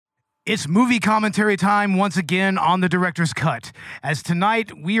It's movie commentary time once again on the director's cut, as tonight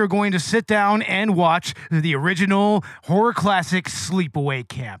we are going to sit down and watch the original horror classic Sleepaway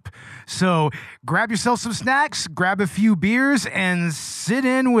Camp. So grab yourself some snacks, grab a few beers, and sit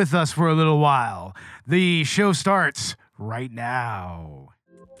in with us for a little while. The show starts right now.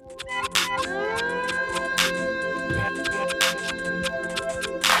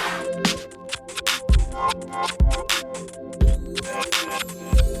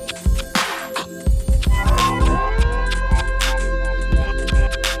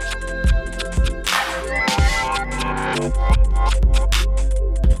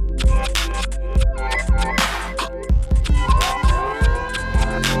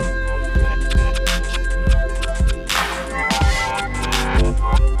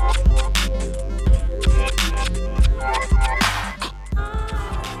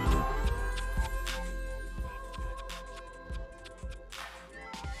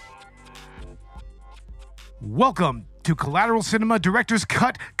 Welcome to Collateral Cinema Director's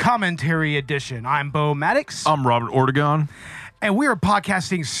Cut Commentary Edition. I'm Bo Maddox. I'm Robert Ortegon. And we are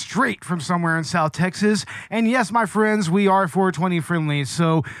podcasting straight from somewhere in South Texas. And yes, my friends, we are 420 friendly.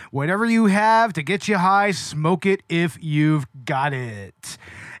 So whatever you have to get you high, smoke it if you've got it.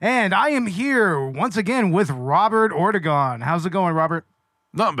 And I am here once again with Robert Ortegon. How's it going, Robert?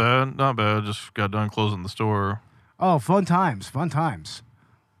 Not bad, not bad. Just got done closing the store. Oh, fun times, fun times.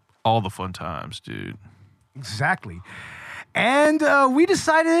 All the fun times, dude. Exactly. And we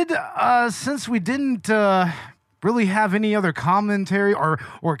decided, since we didn't really have any other commentary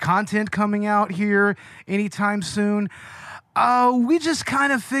or content coming out here anytime soon, we just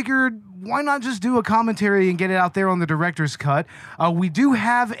kind of figured, why not just do a commentary and get it out there on the director's cut? We do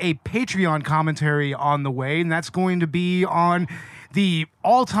have a Patreon commentary on the way, and that's going to be on the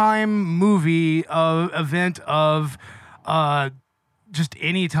all-time movie event of just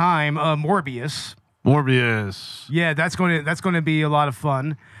any time, Morbius. Yeah, that's going to be a lot of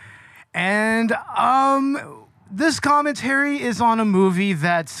fun. And this commentary is on a movie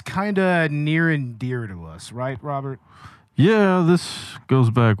that's kind of near and dear to us, right, Robert? Yeah, this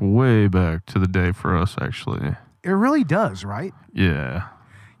goes way back to the day for us, actually. It really does, right? Yeah.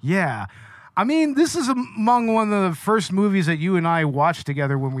 Yeah. I mean, this is among one of the first movies that you and I watched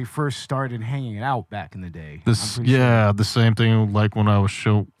together when we first started hanging out back in the day. The same thing like when I was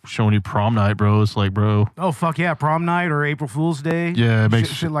showing you Prom Night, bro. It's like, bro. Oh, fuck yeah, Prom Night or April Fool's Day. Yeah, it makes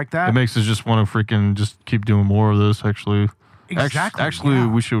shit like that. It makes us just want to freaking just keep doing more of this, actually. Exactly. Actually,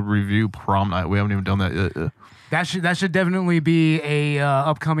 yeah. We should review Prom Night. We haven't even done that yet. That should definitely be a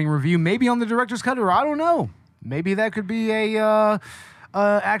upcoming review, maybe on the director's cut, or I don't know. Maybe that could be a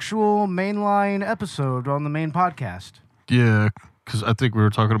actual mainline episode on the main podcast. Yeah, because I think we were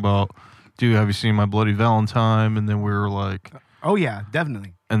talking about, dude, have you seen My Bloody Valentine? And then we were like... Oh, yeah,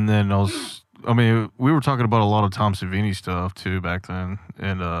 definitely. And then we were talking about a lot of Tom Savini stuff, too, back then.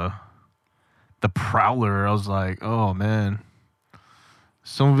 And The Prowler, I was like, oh, man.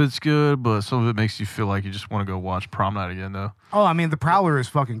 Some of it's good, but some of it makes you feel like you just want to go watch Prom Night again, though. Oh, I mean, The Prowler is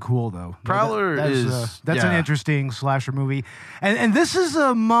fucking cool, though. Prowler that's an interesting slasher movie. And this is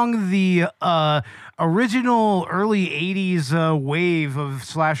among the original early 80s wave of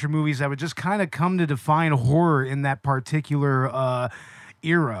slasher movies that would just kind of come to define horror in that particular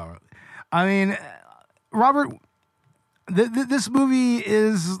era. I mean, Robert, this movie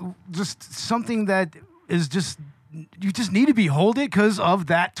is just something that is just... You just need to behold it because of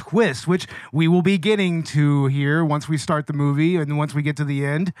that twist, which we will be getting to here once we start the movie and once we get to the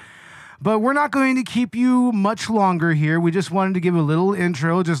end. But we're not going to keep you much longer here. We just wanted to give a little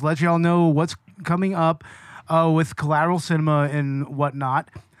intro, just let y'all know what's coming up with Collateral Cinema and whatnot.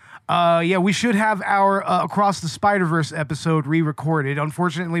 We should have our Across the Spider-Verse episode re-recorded.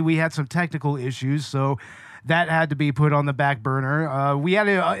 Unfortunately, we had some technical issues, so... that had to be put on the back burner. We had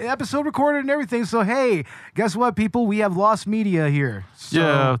an episode recorded and everything, so hey, guess what, people? We have lost media here. So,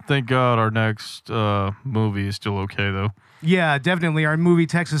 yeah, thank God our next movie is still okay, though. Yeah, definitely. Our movie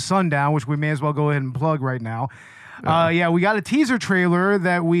Texas Sundown, which we may as well go ahead and plug right now. We got a teaser trailer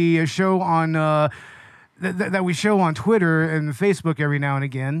that we show on that we show on Twitter and Facebook every now and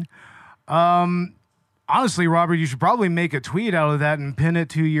again. Honestly, Robert, you should probably make a tweet out of that and pin it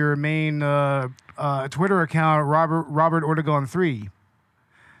to your main Twitter account, Robert Ortegon 3.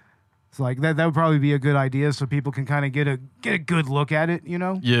 It's like that would probably be a good idea, so people can kind of get a good look at it, you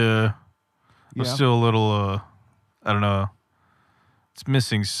know? Yeah. I'm still a little I don't know. It's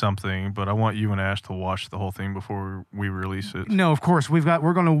missing something, but I want you and Ash to watch the whole thing before we release it. No, of course. We're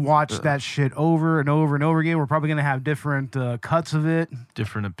going to watch that shit over and over and over again. We're probably going to have different cuts of it,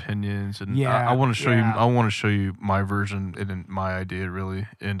 different opinions, and yeah, I want to show you. I want to show you my version and my idea, really.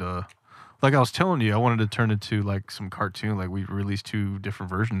 And Like I was telling you, I wanted to turn it to like some cartoon. Like we released 2 different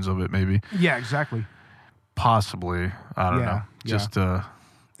versions of it, maybe. Yeah, exactly. Possibly. I don't know. Yeah. Just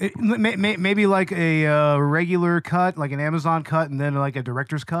Maybe like a regular cut, like an Amazon cut, and then like a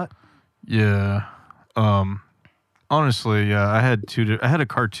director's cut. yeah. Honestly, yeah. I had I had a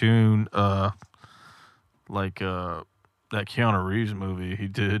cartoon, like that Keanu Reeves movie he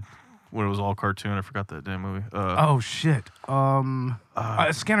did when it was all cartoon. I forgot that damn movie. Oh shit.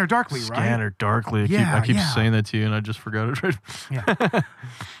 Scanner Darkly, right? Scanner Darkly. Yeah, I keep yeah. saying that to you, and I just forgot it. Right. Yeah.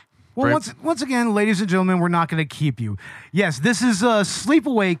 Well, Right. once again, ladies and gentlemen, we're not going to keep you. Yes, this is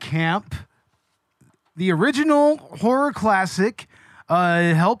Sleepaway Camp, the original horror classic.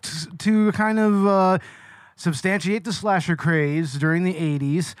 Helped to kind of substantiate the slasher craze during the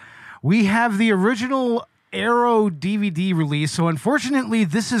 80s. We have the original Arrow DVD release, so unfortunately,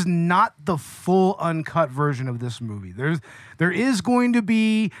 this is not the full uncut version of this movie. There is going to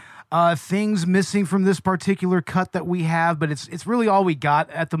be things missing from this particular cut that we have, but it's really all we got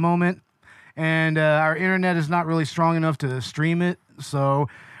at the moment, and our internet is not really strong enough to stream it, so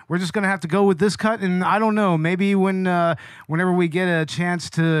we're just gonna have to go with this cut. And I don't know, maybe whenever we get a chance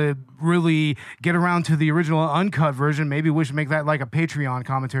to really get around to the original uncut version, maybe we should make that like a Patreon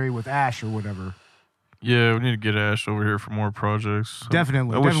commentary with Ash or whatever. Yeah, we need to get Ash over here for more projects.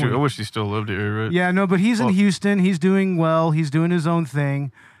 Definitely. I wish he still lived here, right? Yeah, no, but he's in Houston. He's doing well. He's doing his own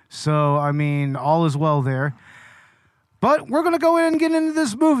thing. So, I mean, all is well there. But we're going to go in and get into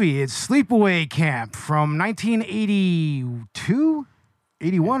this movie. It's Sleepaway Camp from 1982?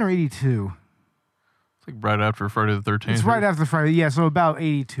 81 or 82? It's like right after Friday the 13th. It's right after Friday. Yeah, so about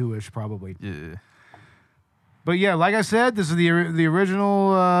 82-ish probably. Yeah. But yeah, like I said, this is the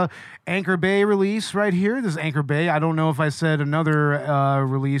original Anchor Bay release right here. This is Anchor Bay. I don't know if I said another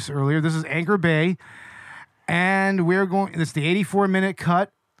release earlier. This is Anchor Bay. And it's the 84-minute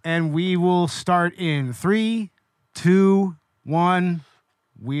cut. And we will start in 3, 2, 1.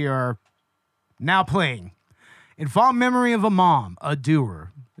 We are now playing. In fond memory of a mom, a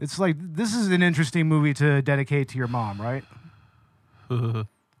doer. It's like, this is an interesting movie to dedicate to your mom, right? American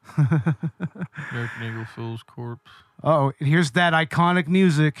Eagle Fool's Corpse. Uh-oh, and here's that iconic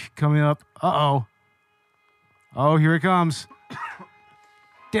music coming up. Uh-oh. Oh, here it comes.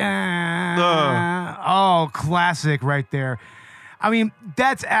 Oh, classic right there. I mean,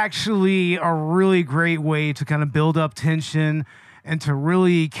 that's actually a really great way to kind of build up tension and to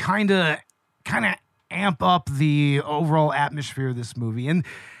really kind of amp up the overall atmosphere of this movie. And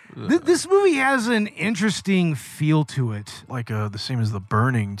this movie has an interesting feel to it. Like the same as The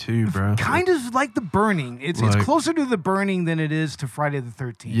Burning too, bro. Kind of like The Burning. It's closer to The Burning than it is to Friday the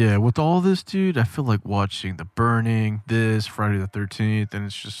 13th. Yeah, with all this, dude, I feel like watching The Burning, this, Friday the 13th, and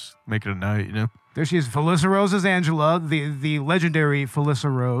it's just make it a night, you know? There she is, Felissa Rose as Angela, the legendary Felissa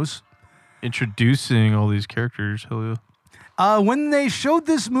Rose. Introducing all these characters, hell yeah. When they showed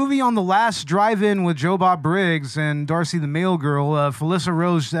this movie on the last drive-in with Joe Bob Briggs and Darcy the Mail Girl, Felissa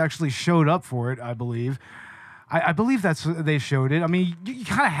Rose actually showed up for it, I believe. I believe they showed it. I mean, you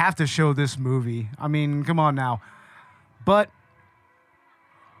kind of have to show this movie. I mean, come on now. But,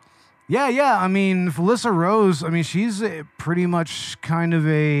 yeah, I mean, Felissa Rose, I mean, she's pretty much kind of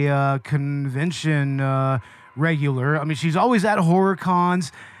a convention regular. I mean, she's always at horror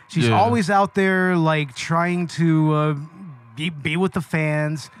cons. She's always out there, like, trying to... be with the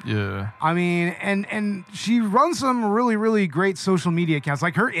fans. Yeah. I mean, and she runs some really, really great social media accounts.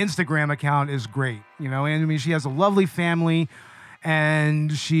 Like her Instagram account is great, you know, and I mean, she has a lovely family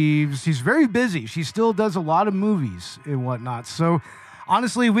and she's very busy. She still does a lot of movies and whatnot. So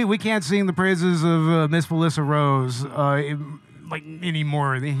honestly, we can't sing the praises of Miss Felissa Rose like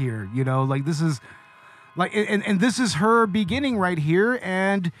anymore here, you know, like this is like, and this is her beginning right here.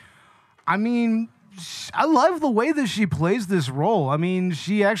 And I mean, I love the way that she plays this role. I mean,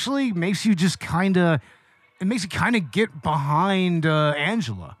 she actually makes you just kind of get behind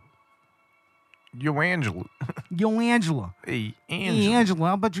Angela. Yo, Angela. Yo, Angela. Hey, Angela. Hey, Angela.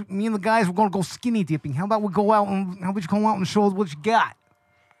 How about me and the guys? We're gonna go skinny dipping. How about you come out and show us what you got?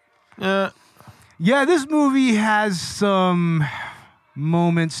 Yeah, this movie has some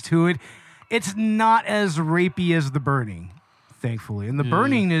moments to it. It's not as rapey as The Burning. Thankfully. And The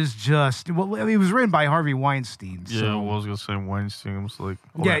Burning is just... Well, I mean, it was written by Harvey Weinstein. Yeah, so, I was going to say Weinstein. I was like...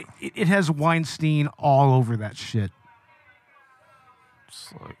 Yeah, it has Weinstein all over that shit.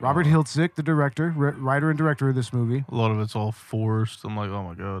 Like, Robert Hiltzik, the director, writer and director of this movie. A lot of it's all forced. I'm like, oh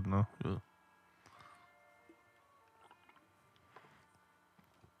my God, no. Yeah.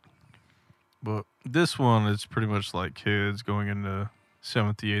 But this one, it's pretty much like kids going into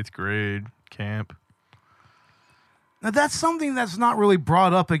 7th to 8th grade camp. Now, that's something that's not really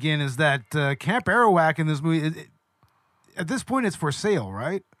brought up again, is that Camp Arawak in this movie, at this point, it's for sale,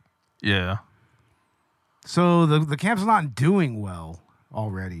 right? Yeah. So the camp's not doing well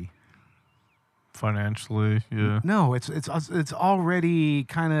already. Financially, yeah. No, it's already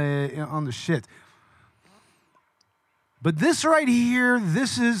kind of on the shit. But this right here,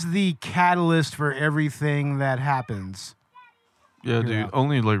 this is the catalyst for everything that happens. Yeah, dude.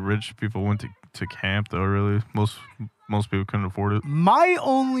 Only like rich people went to camp, though. Really, most people couldn't afford it. My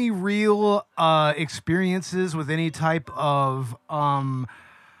only real experiences with any type of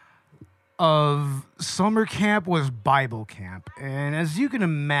summer camp was Bible camp, and as you can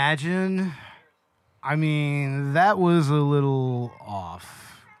imagine, I mean that was a little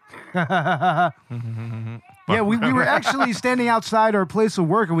off. Yeah, we were actually standing outside our place of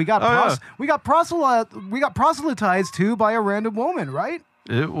work, and we got proselytized to by a random woman, right?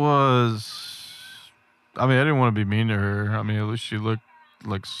 It was. I mean, I didn't want to be mean to her. I mean, at least she looked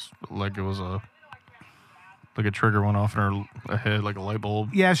like it was a trigger went off in her head, like a light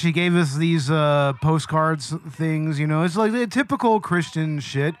bulb. Yeah, she gave us these postcards things. You know, it's like the typical Christian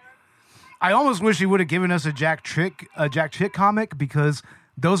shit. I almost wish she would have given us a Jack Chick comic, because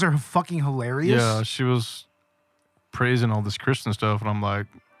those are fucking hilarious. Yeah, she was praising all this Christian stuff, and I'm like,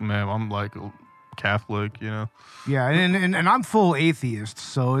 man, I'm like Catholic, you know. Yeah, and I'm full atheist,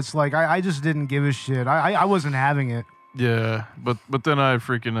 so it's like I just didn't give a shit. I wasn't having it. Yeah, but then I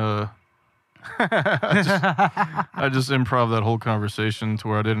freaking I just improv that whole conversation to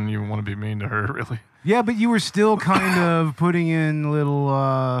where I didn't even want to be mean to her, really. Yeah, but you were still kind of putting in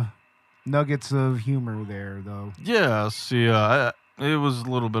little nuggets of humor there, though. Yeah, see, it was a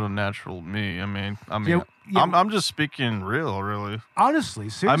little bit of natural me. I mean, Yeah. I'm just speaking real, really. Honestly,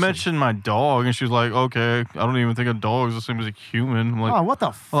 seriously. I mentioned my dog, and she was like, "Okay, I don't even think a dog is the same as a human." I'm like, oh, what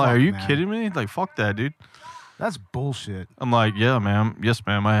the fuck, like, are you man? kidding me? Like, fuck that, dude. That's bullshit. I'm like, yeah, ma'am. Yes,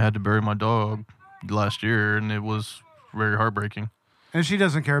 ma'am. I had to bury my dog last year, and it was very heartbreaking. And she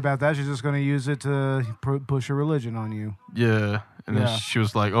doesn't care about that. She's just going to use it to push her religion on you. Yeah. And then she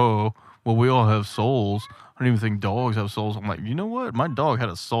was like, oh, well, we all have souls. I don't even think dogs have souls. I'm like, you know what? My dog had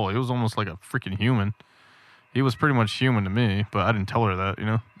a soul. It was almost like a freaking human. He was pretty much human to me, but I didn't tell her that, you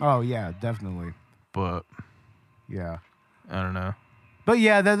know? Oh, yeah, definitely. But, yeah. I don't know. But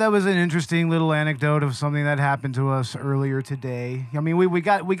yeah, that was an interesting little anecdote of something that happened to us earlier today. I mean, we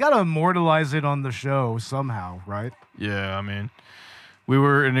got to immortalize it on the show somehow, right? Yeah, I mean, we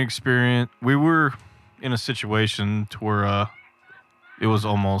were in a situation to where it was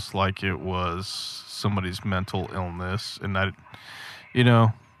almost like it was somebody's mental illness, and that, you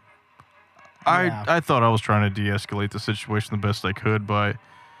know, I thought I was trying to de-escalate the situation the best I could by.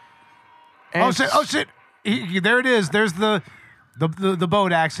 Oh shit! There it is. There's the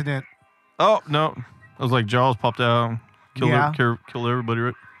boat accident. Oh no! I was like, Jaws popped out, killed everybody,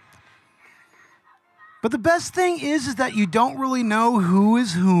 right? But the best thing is that you don't really know who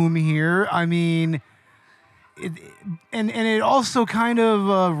is whom here. I mean, it also kind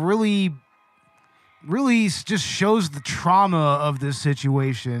of really just shows the trauma of this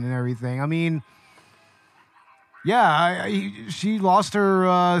situation and everything. I mean, yeah, she lost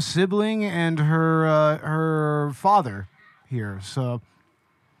her sibling and her father here. So,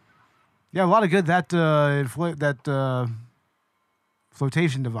 yeah, a lot of good that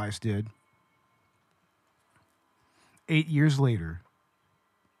flotation device did. 8 years later.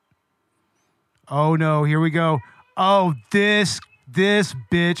 Oh no, here we go. Oh, this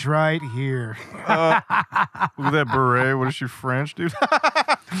bitch right here. Look at that beret. What is she, French, dude?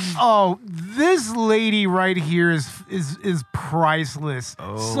 Oh, this lady right here is priceless.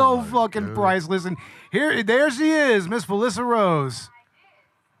 Oh, so fucking priceless. And there she is, Miss Felissa Rose.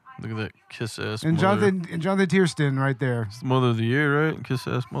 Look at that kiss ass and mother. Jonathan Tiersten right there. It's the mother of the year, right? Kiss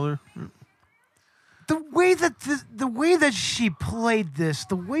ass mother. The way that she played this,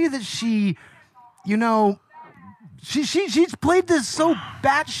 the way that she, you know, she's played this so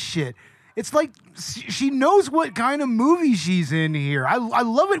batshit. It's like she knows what kind of movie she's in here. I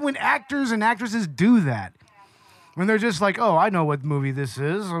love it when actors and actresses do that. When they're just like, oh, I know what movie this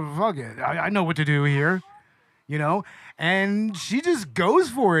is. Fuck it. I know what to do here. You know? And she just goes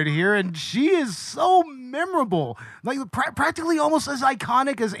for it here, and she is so memorable. Like practically almost as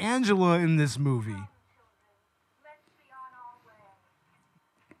iconic as Angela in this movie.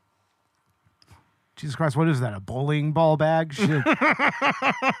 Jesus Christ, what is that? A bowling ball bag? Shit.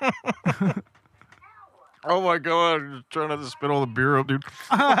 Oh my God, I'm trying not to spit all the beer up, dude. Stupid.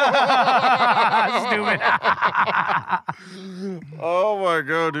 Oh my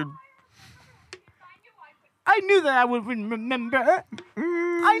God, dude. I knew that I would remember.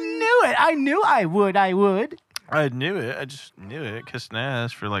 I knew it. I knew I would. I knew it. I just knew it. Kissing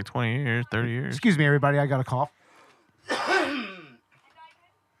ass for like 20 years, 30 years. Excuse me, everybody. I got a cough.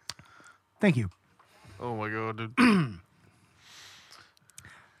 Thank you. Oh my god, dude.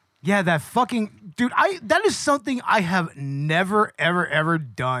 Yeah, that fucking dude. That is something I have never, ever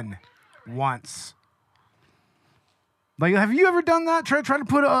done once. Like, have you ever done that? Try to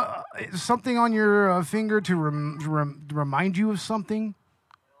put something on your finger to remind you of something.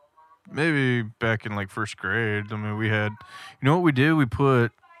 Maybe back in like first grade. I mean, we had, you know what we did? We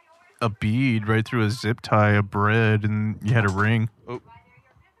put a bead right through a zip tie of bread, and you had a ring. Oh.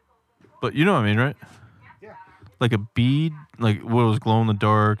 But you know what I mean, right? Yeah. Like a bead, like what was glow in the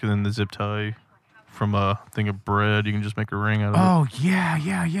dark, and then the zip tie from a thing of bread. You can just make a ring out of it. Oh yeah.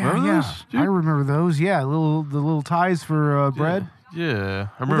 Those, I remember those. Yeah, the little ties for bread. Yeah,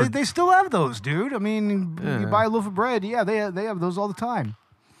 I remember. Well, they still have those, dude. I mean, Yeah. you buy a loaf of bread. Yeah, they have those all the time.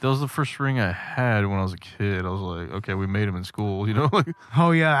 That was the first ring I had when I was a kid. I was like, okay, we made them in school, you know? Like,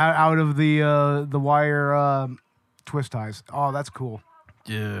 Oh yeah, out of the wire twist ties. Oh, that's cool.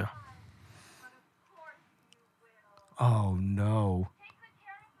 yeah. Oh no.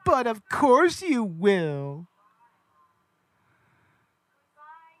 But of course you will.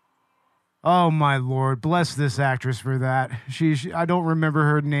 Oh my Lord, bless this actress for that. She I don't remember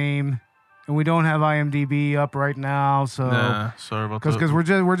her name, and we don't have IMDb up right now, so Nah, sorry about that. because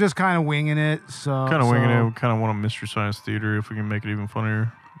we're just kind of winging it. So kind of winging it. We kind of want a Mystery Science Theater if we can make it even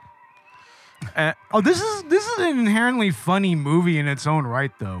funnier. Oh, this is an inherently funny movie in its own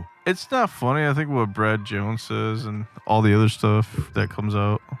right, though. It's not funny. I think what Brad Jones says and all the other stuff that comes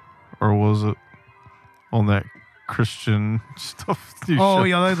out, or was it on that Christian stuff? Oh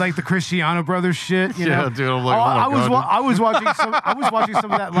yeah, like the Cristiano Brothers shit. You know? Dude. I'm like, I was watching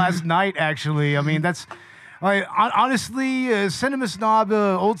some of that last night. Actually, I mean that's. Honestly, Cinema Snob,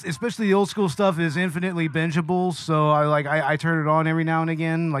 especially the old school stuff, is infinitely bingeable. So I turn it on every now and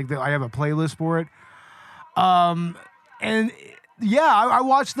again. Like I have a playlist for it. And yeah, I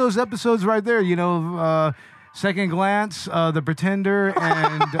watched those episodes right there. You know, Second Glance, The Pretender,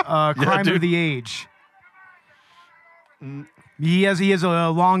 and Crime of the Age. He has a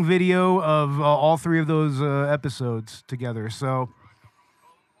long video of all three of those episodes together. So.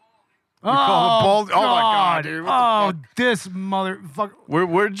 Oh my god, dude! This motherfucker!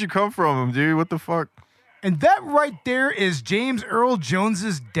 Where did you come from, dude? What the fuck? And that right there is James Earl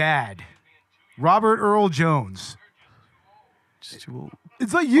Jones's dad, Robert Earl Jones. Just too old.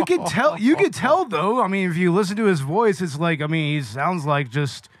 It's like you can tell. You can tell though. I mean, if you listen to his voice, it's like he sounds like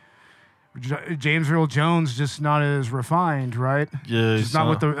just James Earl Jones, just not as refined, right? Yeah, just not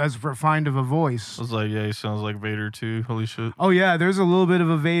with as refined of a voice. I was like, yeah, he sounds like Vader too. Holy shit! Oh yeah, there's a little bit of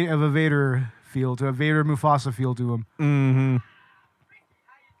a Vader feel to a Vader Mufasa feel to him. Mm-hmm.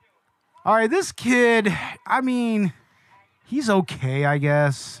 All right, this kid. I mean, he's okay, I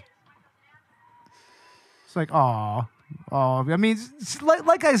guess. It's like, oh. I mean,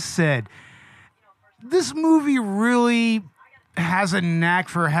 like I said, this movie really has a knack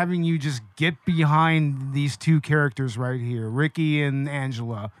for having you just get behind these two characters right here, Ricky and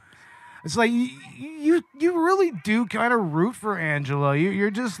Angela. It's like you really do kind of root for Angela.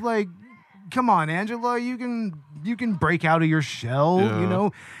 You're just like, come on, Angela, you can break out of your shell. Yeah. You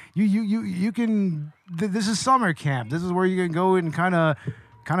know, you can. This is summer camp. This is where you can go and kind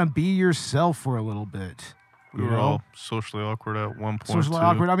of be yourself for a little bit. We were all socially awkward at one point. Socially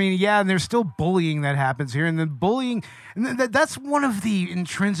awkward. I mean, yeah, and there's still bullying that happens here, and the bullying, and that's one of the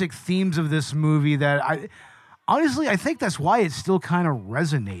intrinsic themes of this movie that I think that's why it still kind of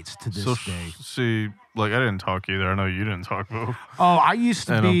resonates to this day. See, like I didn't talk either. I know you didn't talk, Bo. Oh, I used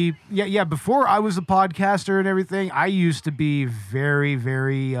to be, yeah. Before I was a podcaster and everything, I used to be very,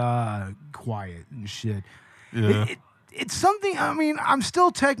 very quiet and shit. Yeah. It's something, I mean, I'm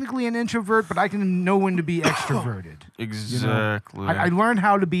still technically an introvert, but I can know when to be extroverted. Exactly. You know? I learned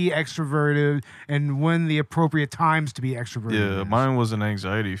how to be extroverted and when the appropriate times to be extroverted. Yeah, mine was an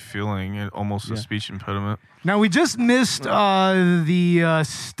anxiety feeling, almost a speech impediment. Now, we just missed the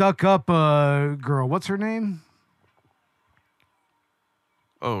stuck-up girl. What's her name?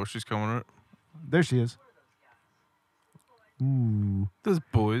 Oh, she's coming right. There she is. Ooh. Those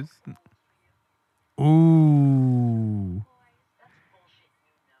boys. Ooh.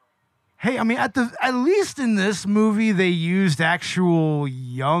 Hey, I mean, at least in this movie, they used actual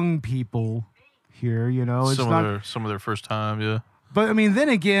young people here. You know, it's some of their first time, yeah. But I mean, then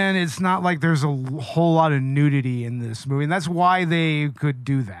again, it's not like there's a whole lot of nudity in this movie, and that's why they could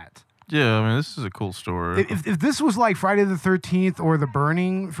do that. Yeah, I mean, this is a cool story. If this was like Friday the 13th or The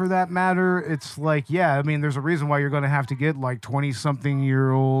Burning, for that matter, it's like, yeah, I mean, there's a reason why you're going to have to get like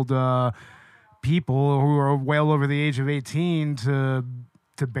 20-something-year-old people who are well over the age of 18 to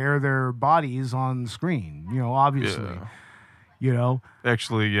bear their bodies on screen. Obviously. Yeah.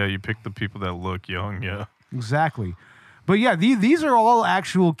 Actually, yeah, you pick the people that look young, yeah. Exactly. But yeah, these are all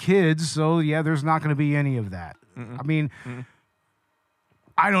actual kids, so yeah, there's not going to be any of that. I mean,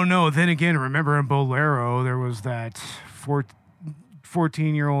 I don't know. Then again, remember in Bolero, there was that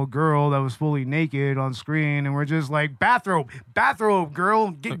 14-year-old girl that was fully naked on screen, and we're just like, bathrobe, girl,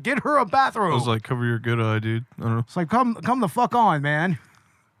 get her a bathrobe. I was like, cover your good eye, dude. I don't know. It's like, come the fuck on, man.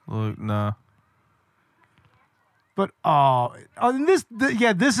 Look, nah. But and this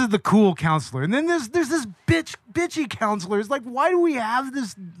is the cool counselor, and then there's this bitchy counselor. It's like, why do we have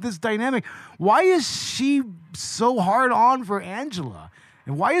this dynamic? Why is she so hard on for Angela,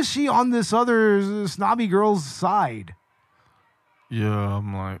 and why is she on this other snobby girl's side? Yeah,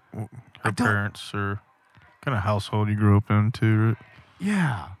 I'm like, her parents are kind of household you grew up in too, right?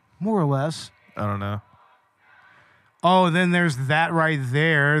 Yeah, more or less. I don't know. Oh, then there's that right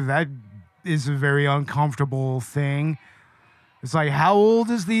there. That is a very uncomfortable thing. It's like, how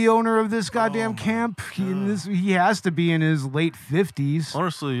old is the owner of this goddamn camp? He has to be in his late 50s.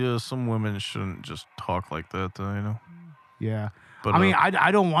 Honestly, yeah, some women shouldn't just talk like that, though, Yeah. But, I mean,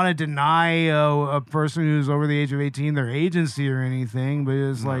 I don't want to deny a person who's over the age of 18 their agency or anything, but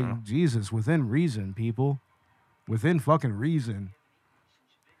it's like, Jesus, within reason, people. Within fucking reason.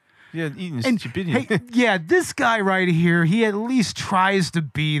 Yeah, eating Hey, stupidity. yeah, this guy right here, he at least tries to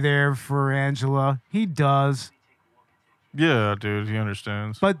be there for Angela. He does. Yeah, dude, he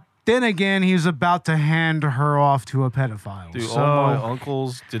understands. But then again, he's about to hand her off to a pedophile. Dude, so, all my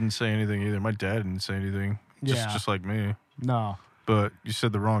uncles didn't say anything either. My dad didn't say anything. Just like me. No. But you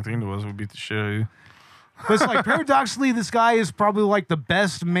said the wrong thing to us. We beat the shit out of you. But it's like, paradoxically, this guy is probably like the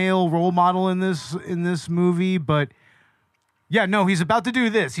best male role model in this movie, but yeah, no, he's about to do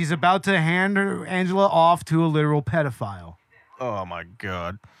this. He's about to hand Angela off to a literal pedophile. Oh my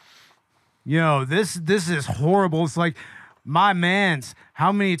God. This is horrible. It's like, my mans,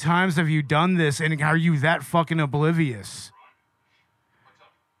 how many times have you done this, and are you that fucking oblivious?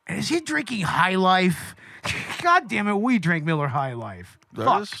 And is he drinking High Life? God damn it, we drank Miller High Life.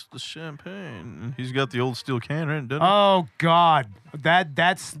 Fuck. That's the champagne. He's got the old steel can, right? Doesn't he? Oh God,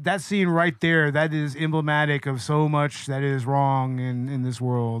 that scene right there. That is emblematic of so much that is wrong in this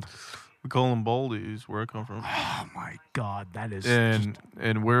world. We call them baldies, where I come from. Oh my God, that is. And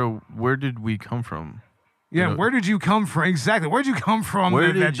where did we come from? Yeah, where did you come from? Exactly, where did you come from?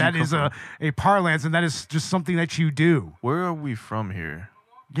 That is a parlance, and that is just something that you do. Where are we from here?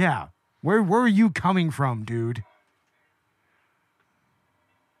 Yeah, where are you coming from, dude?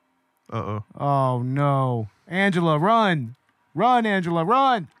 Uh-oh. Oh, no. Angela, run. Run, Angela,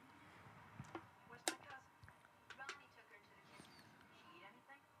 run.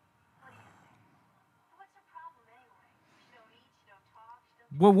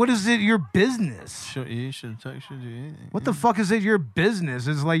 Well, what is it your business? Should do anything. What the fuck is it your business?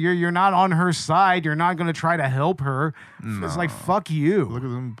 It's like you're not on her side. You're not going to try to help her. No. It's like, fuck you. Look at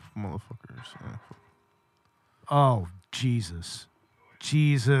them motherfuckers. Yeah. Oh, Jesus.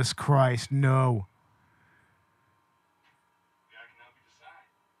 Jesus Christ, no.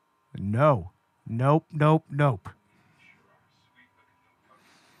 No. Nope.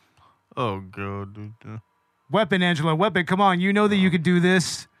 Oh, God, dude. Weapon, Angela, weapon. Come on, you know that you could do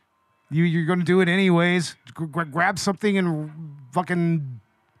this. You're going to do it anyways. Grab something and fucking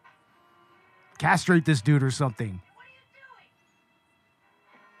castrate this dude or something.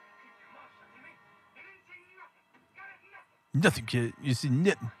 Nothing, kid. You see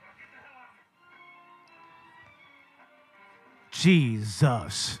nothing.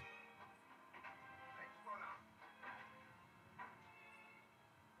 Jesus.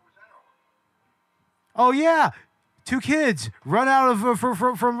 Oh yeah, 2 kids run out of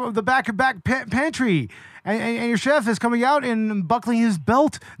from the back pantry, and your chef is coming out and buckling his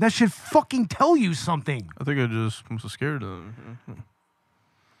belt. That should fucking tell you something. I think I just am so scared of him.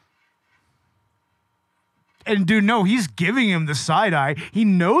 And dude, no, he's giving him the side eye. He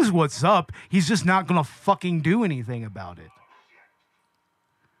knows what's up. He's just not gonna fucking do anything about it.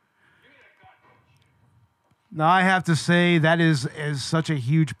 Now, I have to say that is such a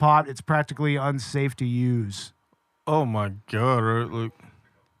huge pot. It's practically unsafe to use. Oh my God! Right, look.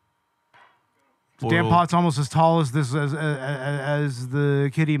 The damn pot's almost as tall as as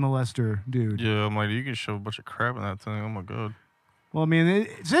the kitty molester dude. Yeah, I'm like, you can shove a bunch of crap in that thing. Oh my God. Well, I mean,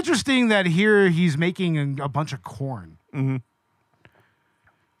 it's interesting that here he's making a bunch of corn. Mm-hmm.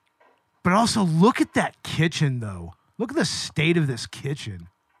 But also, look at that kitchen, though. Look at the state of this kitchen.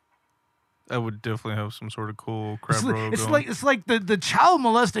 I would definitely have some sort of cool crab roll It's going. like the child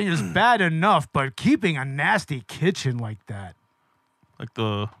molesting is bad enough, but keeping a nasty kitchen like that. Like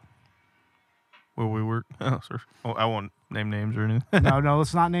the where we work. Oh, sorry. Oh, I won't name names or anything. No,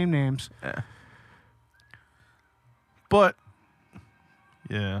 let's not name names. Yeah. But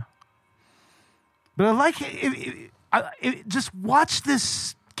yeah, But I like just watch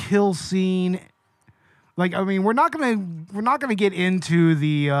this kill scene. Like, I mean, we're not gonna get into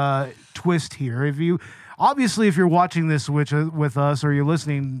the twist here. If you're watching this with us or you're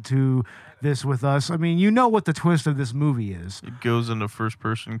listening to this with us, I mean, you know what the twist of this movie is. it goes into first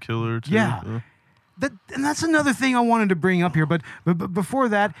person killer too. Yeah. And that's another thing I wanted to bring up here. But before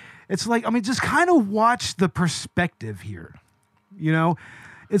that, it's like, I mean, just kind of watch the perspective here. You know,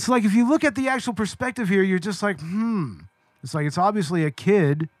 it's like if you look at the actual perspective here, you're just like, It's like it's obviously a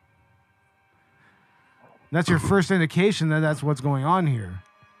kid. That's your first indication that that's what's going on here.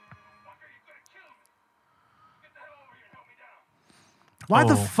 Why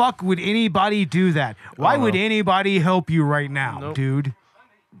the fuck would anybody do that? Why would anybody help you right now, dude?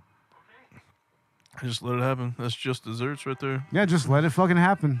 Just let it happen. That's just desserts right there. Yeah, just let it fucking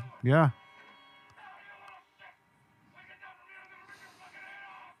happen. Yeah.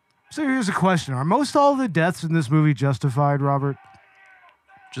 So here's a question. Are most all the deaths in this movie justified, Robert?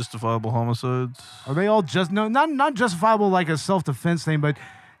 Justifiable homicides. Are they all not justifiable like a self-defense thing, but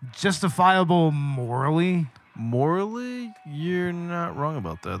justifiable morally? Morally, you're not wrong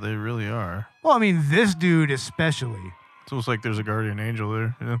about that. They really are. Well, I mean, this dude especially. It's almost like there's a guardian angel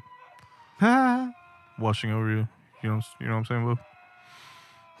there, you know, watching over you. You know what I'm saying, Bo?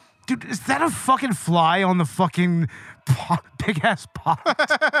 Dude, is that a fucking fly on the fucking big ass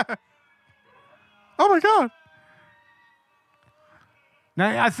pot? Oh my god!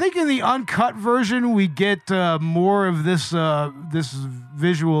 Now, I think in the uncut version we get more of this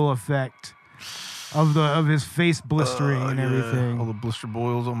visual effect of his face blistering and everything. All the blister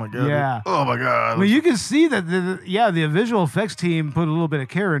boils. Oh my god! Yeah. Oh my god! I mean, you can see that the visual effects team put a little bit of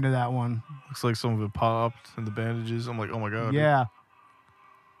care into that one. Looks like some of it popped and the bandages. I'm like, oh my god. Yeah. Dude.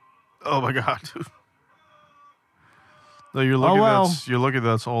 Oh my god, dude. No, you're lucky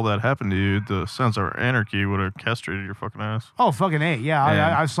that's all that happened to you. The Sons of Anarchy would have castrated your fucking ass. Oh, fucking A.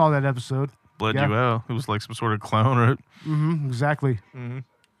 Yeah, I saw that episode. Bled you out. It was like some sort of clown, right? Mm-hmm, exactly. Mm-hmm.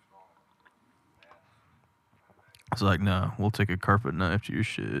 It's like, nah, we'll take a carpet knife to your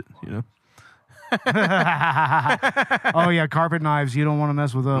shit, you know? Oh, yeah, carpet knives. You don't want to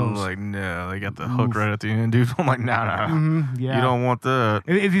mess with those. I'm like, no, they got the hook right at the end, dude. I'm like, nah. Yeah. You don't want that.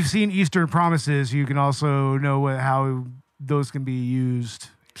 If you've seen Eastern Promises, you can also know how those can be used.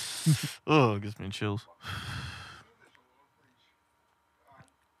 Oh, it gives me chills.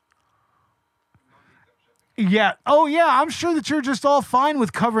 Yeah. Oh, yeah. I'm sure that you're just all fine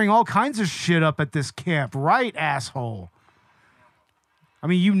with covering all kinds of shit up at this camp, right, asshole? I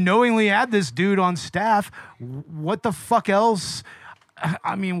mean, you knowingly had this dude on staff. What the fuck else?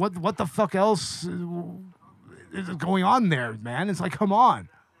 I mean, what the fuck else is going on there, man? It's like, come on.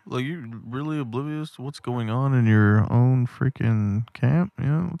 Like, you're really oblivious to what's going on in your own freaking camp? You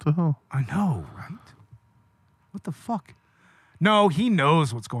know, what the hell? I know, right? What the fuck? No, he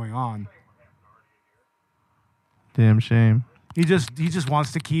knows what's going on. Damn shame. He just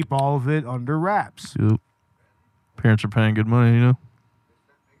wants to keep all of it under wraps. Yep. Parents are paying good money, you know?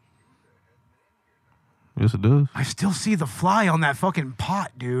 Yes, it does. I still see the fly on that fucking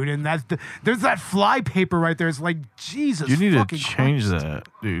pot, dude, and there's that fly paper right there. It's like, Jesus. You need to fucking change Christ. that,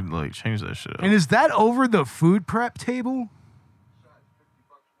 dude. Like, change that shit up. And is that over the food prep table?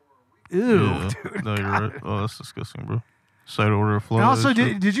 Ew, Yeah. dude. No, you're right. Oh, that's disgusting, bro. Side order of flies. And also,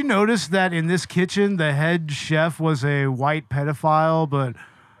 did you notice that in this kitchen, the head chef was a white pedophile, but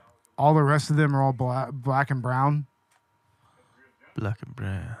all the rest of them are all black and brown? Black and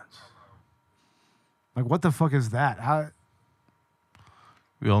browns. Like, what the fuck is that? How?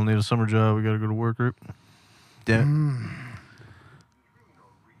 We all need a summer job. We got to go to work, right? Damn it.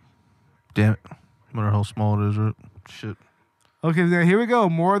 Damn it. No matter how small it is, right? Shit. Okay, now here we go.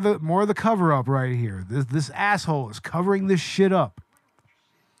 More of the cover up right here. This asshole is covering this shit up.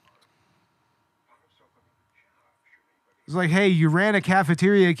 It's like, hey, you ran a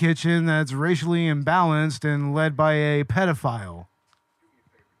cafeteria kitchen that's racially imbalanced and led by a pedophile.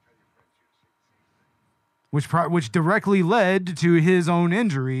 Which directly led to his own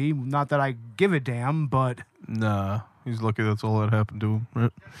injury. Not that I give a damn, but... Nah, he's lucky that's all that happened to him,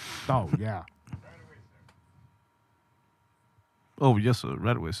 right? Oh, yeah. Oh, yes, sir.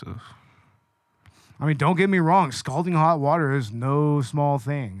 Right away, says. I mean, don't get me wrong. Scalding hot water is no small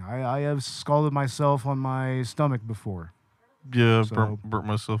thing. I have scalded myself on my stomach before. Yeah, So- burnt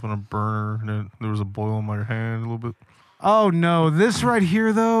myself on a burner, and then there was a boil in my hand a little bit. Oh no, this right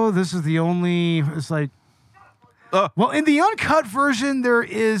here though, this is the only. It's like, well, in the uncut version, there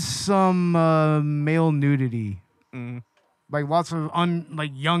is some male nudity, like lots of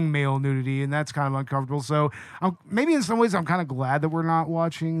like young male nudity, and that's kind of uncomfortable. So maybe in some ways, I'm kind of glad that we're not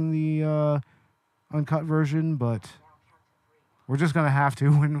watching the uncut version, but we're just gonna have to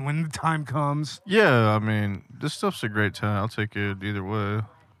when the time comes. Yeah, I mean, this stuff's a great time. I'll take it either way.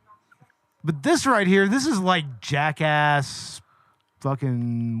 But this right here, this is like jackass,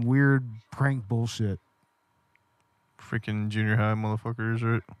 fucking weird prank bullshit. Freaking junior high motherfuckers,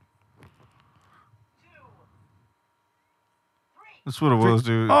 right? That's what it was,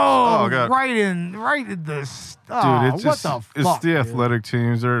 dude. Oh, God. right in this. Oh, Dude, it's what just, the it's fuck? the dude? athletic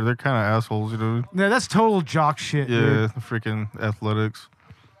teams. They're kind of assholes, you know. Yeah, that's total jock shit. Yeah, Dude. the freaking athletics.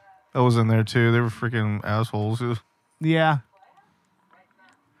 I was in there too. They were freaking assholes. Yeah.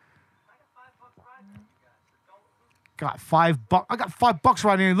 Got $5. I got $5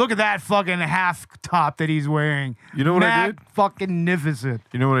 right in. Look at that fucking half top that he's wearing. You know what I did? Fucking magnificent.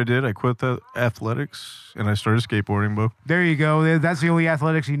 You know what I did? I quit that athletics and I started skateboarding, bro. There you go. That's the only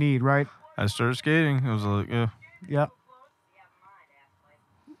athletics you need, right? I started skating. I was like, yeah. Yep.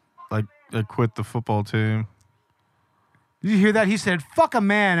 Like, I quit the football team. Did you hear that? He said, "Fuck a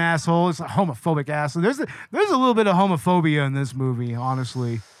man, asshole." It's a homophobic asshole. There's a little bit of homophobia in this movie,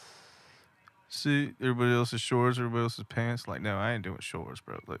 honestly. See, everybody else's shorts, everybody else's pants. Like, no, I ain't doing shorts,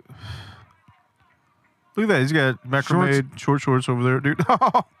 bro. Like, look at that. He's got macrame short shorts over there, dude.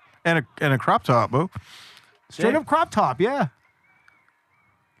 and a crop top, bro. Straight up crop top, yeah.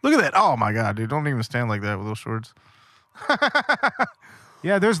 Look at that. Oh, my God, dude. Don't even stand like that with those shorts.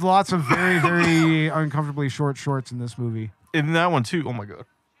 Yeah, there's lots of very, very uncomfortably short shorts in this movie. In that one, too. Oh, my God.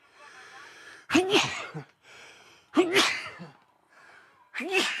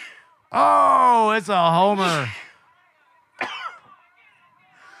 Oh, it's a homer.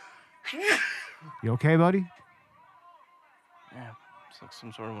 You okay, buddy? Yeah, it's like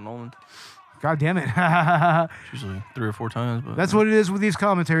some sort of an almond. God damn it. It's usually 3 or 4 times. But That's what it is with these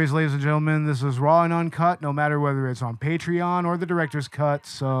commentaries, ladies and gentlemen. This is raw and uncut, no matter whether it's on Patreon or the director's cut.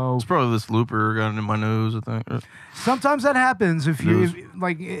 So It's probably this looper got in my nose, I think. sometimes that happens. If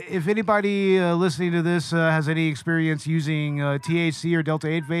anybody listening to this has any experience using THC or Delta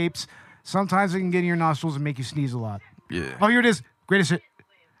 8 vapes, sometimes it can get in your nostrils and make you sneeze a lot. Yeah. Oh, here it is. Greatest shit.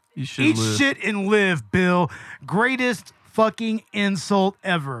 You should Eat live. shit and live, Bill. Greatest fucking insult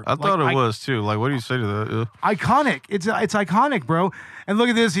ever. I thought it was, too. Like, what do you say to that? Yeah. Iconic. It's iconic, bro. And look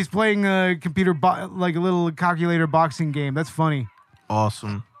at this. He's playing a computer, like a little calculator boxing game. That's funny.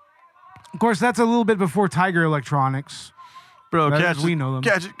 Awesome. Of course, that's a little bit before Tiger Electronics. Bro, That catch is, it. we know them.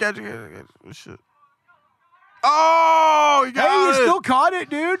 Catch it. Shit. Oh, you got Hey, you it. still caught it,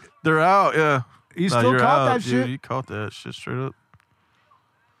 dude. They're out, yeah. You still you're caught out, that dude. shit. You caught that shit straight up.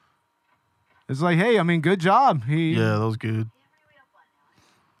 It's like, hey, I mean, good job. Yeah, that was good.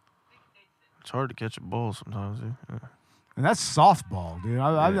 It's hard to catch a ball sometimes, dude. Yeah. And that's softball, dude.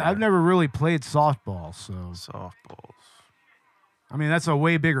 I've never really played softball, so Softballs. I mean, that's a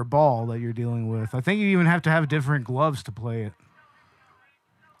way bigger ball that you're dealing with. I think you even have to have different gloves to play it.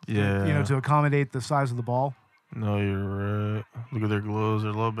 Yeah. You know, to accommodate the size of the ball. No, you're right. Look at their gloves.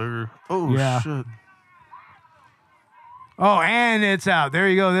 They're a lot bigger. Oh, Yeah. shit. Oh, and it's out. There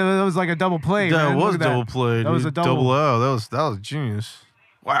you go. That was like a double play. That man. was Look at double play. That was dude. a double. out. That was genius.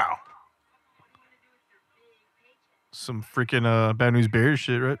 Wow. Some freaking Bad News Bears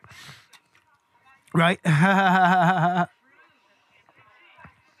shit, right? Right.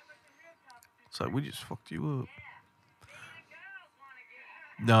 It's like we just fucked you up.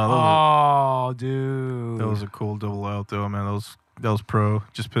 No, Oh, dude. that was a cool double out though, man. That was pro.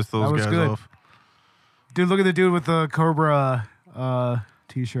 Just pissed those That was guys good. off. Dude, look at the dude with the Cobra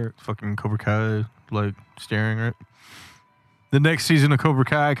t-shirt. Fucking Cobra Kai, like staring, right? The next season of Cobra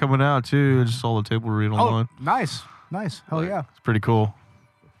Kai coming out too. I just saw the table read online. Oh, nice. Nice. Hell yeah. It's pretty cool.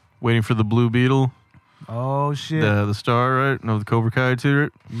 Waiting for the Blue Beetle, Oh, shit. the star, right? No, the Cobra Kai too,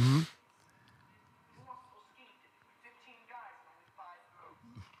 right? Mm-hmm.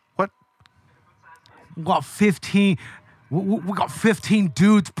 What? We got 15. We got 15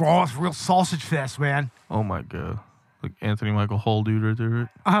 dudes, bro. It's a real sausage fest, man. Oh my god. Like Anthony Michael Hall dude right there, right?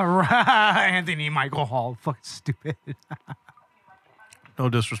 All right. Anthony Michael Hall. Fucking stupid. No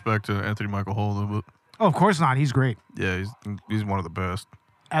disrespect to Anthony Michael Hall though, but Oh, of course not. He's great. yeah, he's one of the best.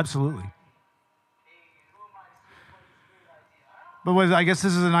 Absolutely. But I guess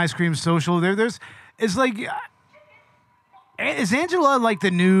this is an ice cream social. It's like Is Angela like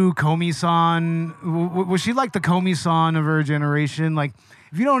the new Komi-san? Was she like the Komi-san of her generation? Like,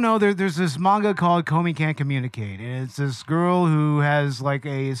 if you don't know, there's this manga called Komi Can't Communicate. And it's this girl who has like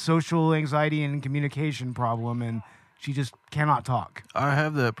a social anxiety and communication problem, and she just cannot talk. I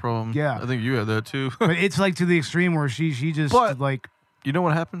have that problem. Yeah. I think you have that too. But it's like to the extreme where she just But- like... You know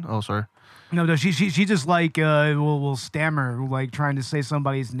what happened? Oh, sorry. No, she just like will stammer, like trying to say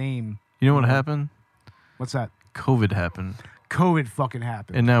somebody's name. You know what happened? What's that? COVID happened. COVID fucking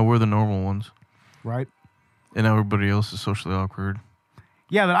happened. And now we're the normal ones. Right? And now everybody else is socially awkward.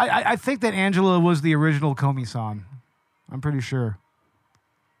 Yeah, but I think that Angela was the original Komi-san. I'm pretty sure.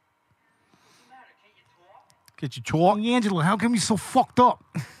 Get you talk. Angela, how come you so fucked up?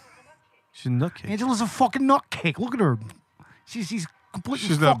 She's a nutcase. Angela's a fucking nutcake. Look at her. She's completely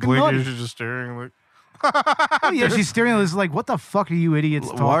She's not fucking blinking. nutty. She's just staring like. Oh, yeah, she's staring at us like, what the fuck are you idiots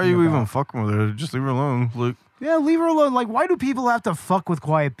talking Why are you about? even fucking with her? Just leave her alone. Look. Yeah, leave her alone. Like, why do people have to fuck with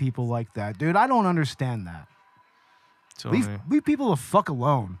quiet people like that? Dude, I don't understand that. Tell Leave people the fuck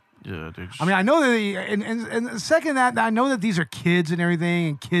alone. Yeah, dude. I mean, I know that, and second that, I know that these are kids and everything,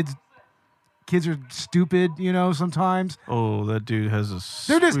 and kids are stupid, you know, sometimes. Oh, that dude has a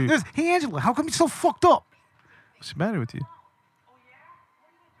They're sweet... just, hey, Angela, how come you so fucked up? What's the matter with you?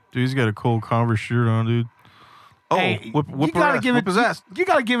 Dude, he's got a cold Converse shirt on, dude. Oh, Hey, whip you gotta her give ass. Whip his ass. You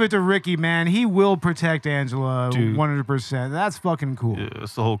gotta give it to Ricky, man. He will protect Angela Dude. 100%. That's fucking cool. Yeah,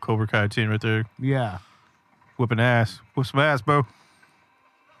 that's the whole Cobra Kai team right there. Yeah. Whipping ass. Whip some ass, bro.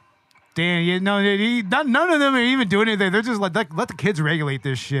 Damn, you know, none of them are even doing anything. They're just like, let the kids regulate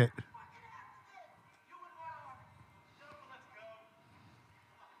this shit.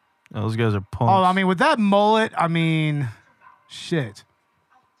 Oh, those guys are punks. Oh, I mean, with that mullet, I mean, shit.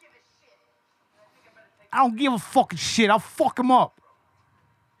 I don't give a fucking shit. I'll fuck him up.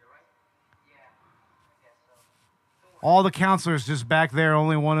 All the counselors just back there.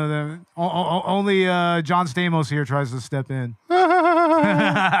 Only one of them. Only John Stamos here tries to step in.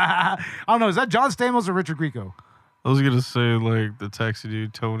 I don't know. Is that John Stamos or Richard Grieco? I was going to say, like, the taxi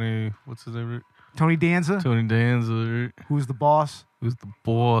dude, Tony, what's his name? Tony Danza, Tony Danza, right? who's the boss. Who's the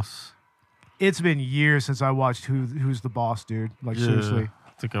boss? It's been years since I watched Who's the Boss, dude. Like, seriously.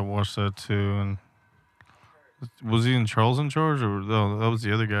 I think I watched that too. And was he in Charles in Charge? Or no, that was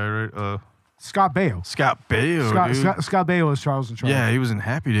the other guy, right? Scott Baio. Scott Baio, dude. Scott Baio is Charles in Charge. Yeah, he was in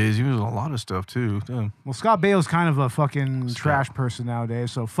Happy Days. He was in a lot of stuff too. Damn. Well, Scott Baio's kind of a fucking trash person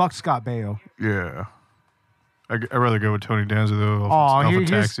nowadays, so fuck Scott Baio. Yeah. I'd rather go with Tony Danza though. Aw, Off a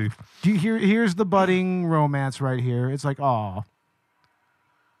Taxi. Here's the budding romance right here. It's like, aw.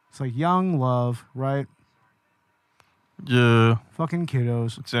 It's like young love, right? Yeah. Fucking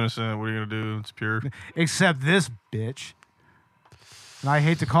kiddos. It's innocent. What are you gonna do? It's pure. Except this bitch. And I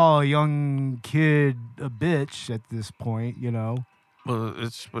hate to call a young kid a bitch at this point, you know. Well,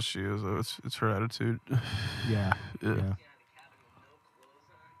 it's what she is though. It's her attitude. Yeah. Yeah. Yeah.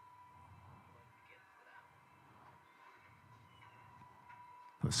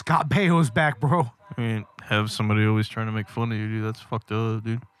 But Scott Baio's back, bro. I mean, have somebody always trying to make fun of you, dude. That's fucked up,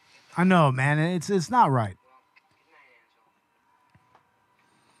 dude. I know, man. It's not right.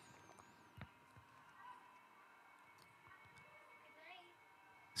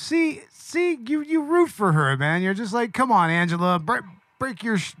 See, you root for her, man. You're just like, come on, Angela, break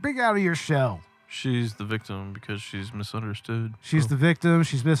out of your shell. She's the victim because she's misunderstood. She's the victim.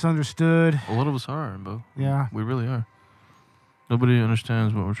 She's misunderstood. A lot of us are, Bo. Yeah. We really are. Nobody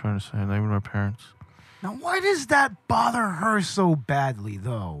understands what we're trying to say, not even our parents. Now, why does that bother her so badly,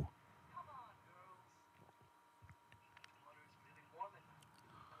 though?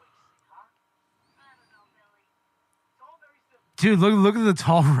 Dude, look at the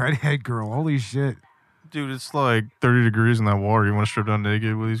tall redhead girl. Holy shit. Dude, it's like 30 degrees in that water. You want to strip down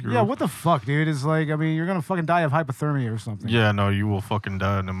naked with these girls? Yeah, what the fuck, dude? It's like, I mean, you're gonna fucking die of hypothermia or something. Yeah, no, you will fucking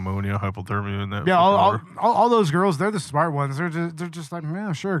die of pneumonia, hypothermia in that. Yeah, fucking water. all those girls, they're the smart ones. They're just like,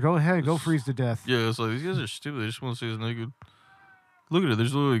 yeah, sure, go ahead, go freeze to death. Yeah, it's like, these guys are stupid. They just want to see us naked. Look at it.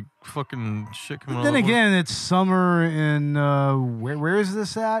 There's literally fucking shit coming out Then of the water. again, it's summer in where is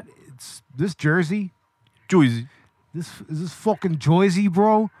this at? It's this Jersey. Joyzy. Is this fucking Jersey,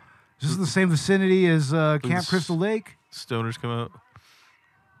 bro? Is this the same vicinity as Camp This- Crystal Lake? Stoners come out.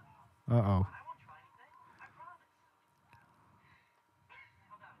 Uh-oh.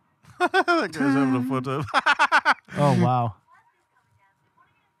 That guy's having a fun time. Oh, wow.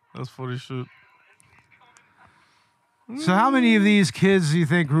 That's funny shit. So how many of these kids do you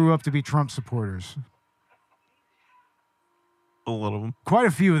think grew up to be Trump supporters? A lot of them. Quite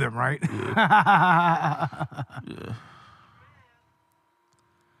a few of them, right? Yeah.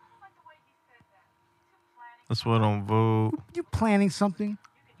 That's why I don't vote. You planning something?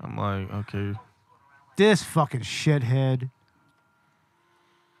 I'm like, okay. This fucking shithead.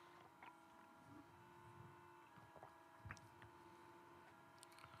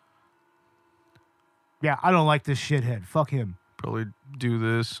 Yeah, I don't like this shithead. Fuck him. Probably do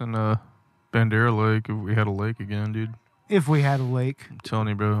this in Bandera Lake if we had a lake again, dude. If we had a lake. I'm telling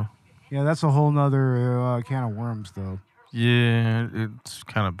you, bro. Yeah, that's a whole nother can of worms, though. Yeah, it's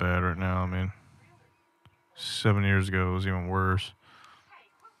kind of bad right now. I mean, 7 years ago it was even worse.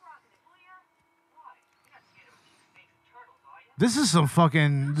 This is some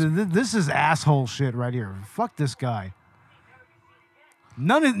fucking... This is asshole shit right here. Fuck this guy.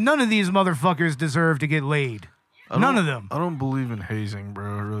 None of these motherfuckers deserve to get laid. None of them. I don't believe in hazing,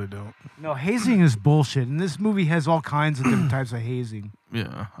 bro. I really don't. No, hazing is bullshit, and this movie has all kinds of different types of hazing.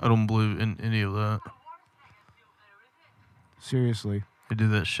 Yeah, I don't believe in any of that. Seriously. They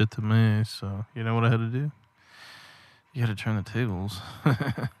did that shit to me, so you know what I had to do? You had to turn the tables.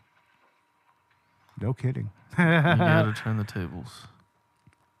 No kidding. You had to turn the tables.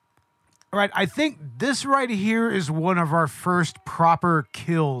 All right, I think this right here is one of our first proper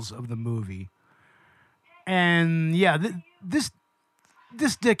kills of the movie. And yeah, this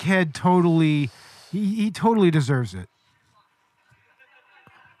dickhead totally, he totally deserves it.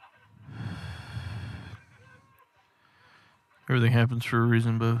 Everything happens for a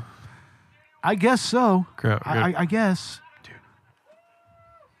reason, Bo. I guess so. Crap. I guess. Dude.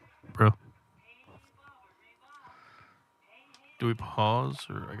 Bro. Do we pause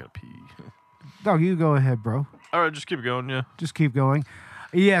or I gotta pee? No, you go ahead, bro. All right, just keep going, yeah. Just keep going.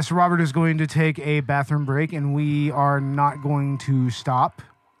 Yes, Robert is going to take a bathroom break, and we are not going to stop.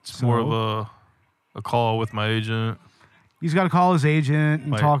 It's more of a call with my agent. He's got to call his agent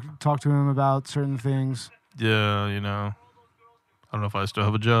and Like- talk to him about certain things. Yeah, you know. I don't know if I still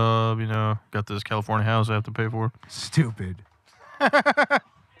have a job, you know. Got this California house I have to pay for. Stupid.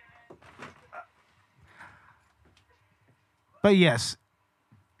 But yes.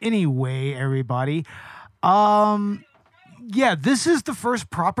 Anyway, everybody. Yeah, this is the first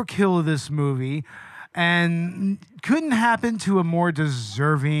proper kill of this movie, and couldn't happen to a more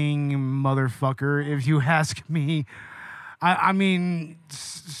deserving motherfucker, if you ask me. I mean,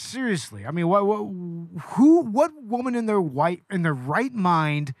 seriously. I mean, what woman in their right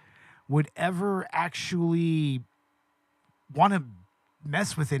mind would ever actually want to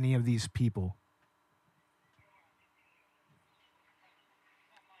mess with any of these people?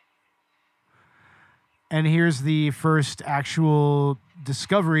 And here's the first actual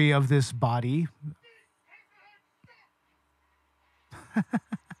discovery of this body.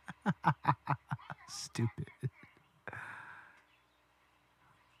 Stupid.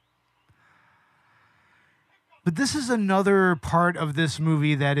 But this is another part of this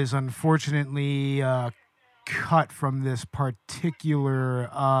movie that is unfortunately cut from this particular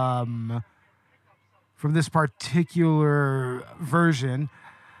version.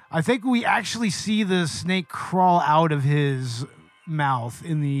 I think we actually see the snake crawl out of his mouth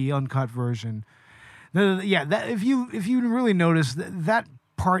in the uncut version. Yeah, that if you really notice, that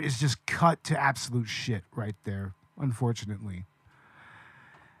part is just cut to absolute shit right there, unfortunately.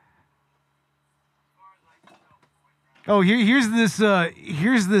 Oh, here's this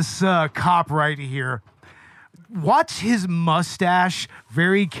cop right here. Watch his mustache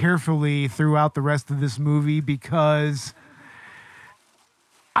very carefully throughout the rest of this movie, because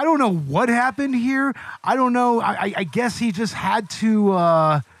I don't know what happened here. I don't know. I guess he just had to.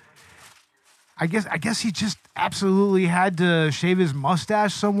 I guess he just absolutely had to shave his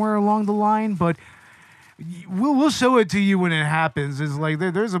mustache somewhere along the line. But we'll show it to you when it happens. It's like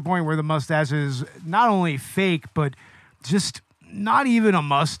there's a point where the mustache is not only fake, but just not even a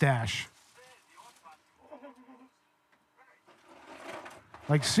mustache.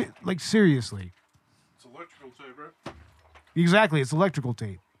 Like seriously. It's electrical tape, right? Exactly, it's electrical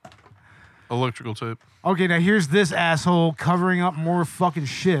tape. Electrical tape. Okay, now here's this asshole covering up more fucking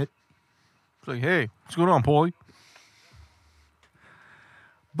shit. It's like, hey, what's going on, Paulie?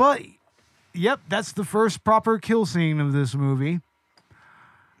 But, yep, that's the first proper kill scene of this movie.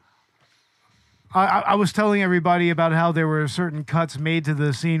 I was telling everybody about how there were certain cuts made to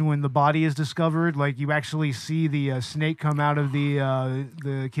the scene when the body is discovered. Like, you actually see the snake come out of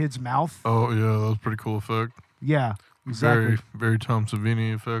the kid's mouth. Oh, yeah, that was a pretty cool effect. Yeah, exactly. Very, very Tom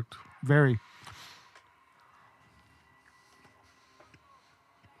Savini effect. Very.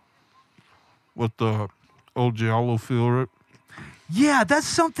 What the old Giallo feel, right? Yeah, that's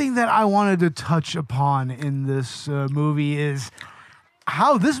something that I wanted to touch upon in this movie, is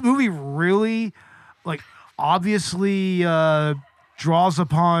how this movie really, like, obviously draws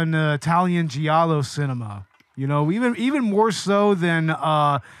upon Italian Giallo cinema. You know, even more so than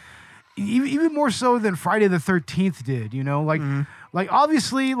even more so than Friday the 13th did. You know, like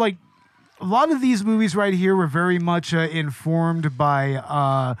obviously like a lot of these movies right here were very much informed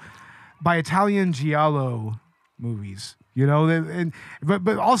by Italian giallo movies. You know,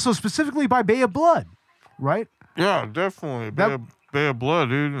 but also specifically by Bay of Blood, right? Yeah, definitely. Bay of Blood,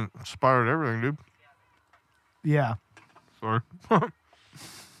 dude, inspired everything, dude. Yeah. Sorry.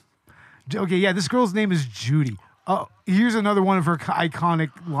 Okay, yeah, this girl's name is Judy. Oh, here's another one of her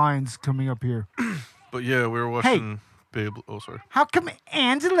iconic lines coming up here. But yeah, we were watching Bay of Blood. Oh, sorry. How come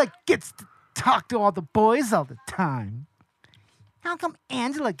Angela gets to talk to all the boys all the time? How come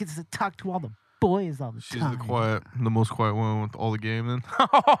Angela gets to talk to all the boys all the time? She's the most quiet one with all the game then.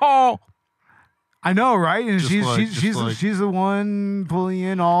 I know, right? And Just she's the one pulling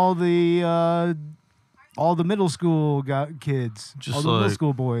in all the middle school kids, all the middle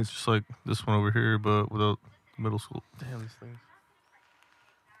school boys. Just like this one over here, but without middle school. Damn, these things.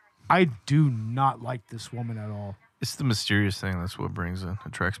 I do not like this woman at all. It's the mysterious thing. That's what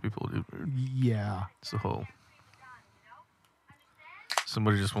attracts people, dude. Yeah. It's the whole.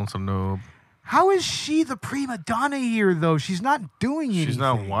 Somebody just wants to know. How is she the prima donna here, though? She's not doing anything. She's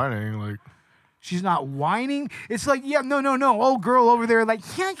not whining. Like. She's not whining. It's like, yeah, no. Old girl over there, like,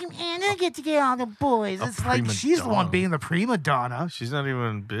 how come Anna get to get all the boys? It's like she's the one being the prima donna. She's not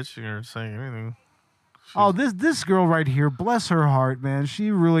even bitching or saying anything. This girl right here, bless her heart, man.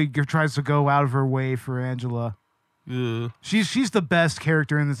 She really tries to go out of her way for Angela. Yeah. She's the best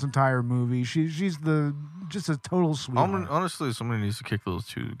character in this entire movie. She's just a total sweetheart. Honestly, somebody needs to kick those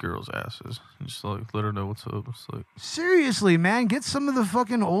two girls' asses. Just like let her know what's up. It's like seriously, man, get some of the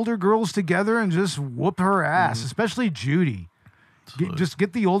fucking older girls together and just whoop her ass, especially Judy. Just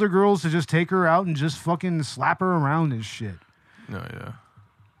get the older girls to just take her out and just fucking slap her around and shit. No, yeah.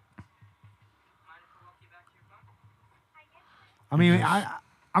 I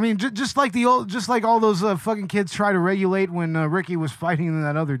mean, just like all those fucking kids try to regulate when Ricky was fighting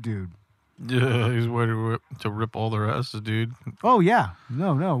that other dude. Yeah, he's waiting to rip all their asses, dude. Oh yeah,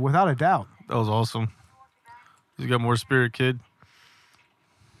 no, without a doubt. That was awesome. He's got more spirit, kid.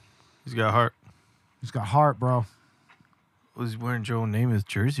 He's got heart. He's got heart, bro. Well, he's wearing Joe Namath's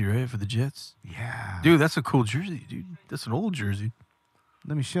jersey, right, for the Jets? Yeah, dude, that's a cool jersey, dude. That's an old jersey.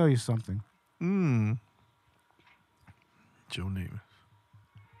 Let me show you something. Joe Namath.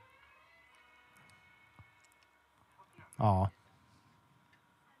 Oh.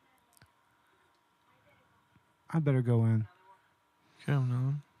 I better go in. Come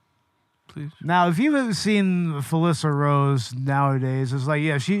on, please. Now, if you've ever seen Felissa Rose nowadays, it's like,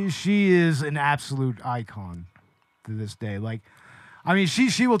 yeah, she is an absolute icon to this day. Like, I mean,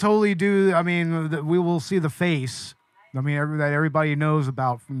 she will totally do. I mean, we will see the face. I mean, that everybody knows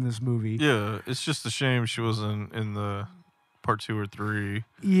about from this movie. Yeah, it's just a shame she wasn't in the part 2 or 3.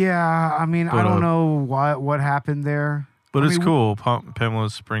 Yeah, I mean, I don't know what happened there. But it's cool. Pamela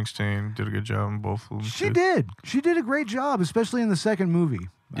Springsteen did a good job in both of them. She did. She did a great job, especially in the second movie.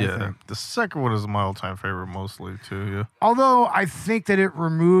 Yeah, the second one is my all-time favorite, mostly too. Yeah. Although I think that it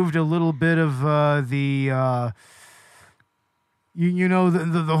removed a little bit of the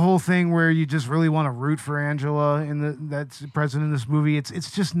whole thing where you just really want to root for Angela that's present in this movie.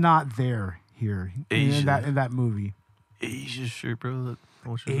 It's just not there here in that movie. Asia, sure, bro.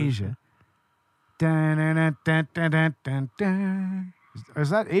 Asia. Dun, dun, dun, dun, dun, dun, dun, dun. Is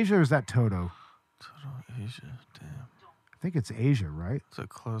that Asia or is that Toto? Toto, Asia, damn. I think it's Asia, right? It's a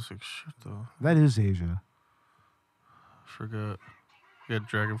classic shit, though. That is Asia. Forgot. I got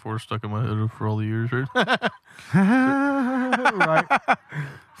Dragon Force stuck in my head for all the years, right? Right.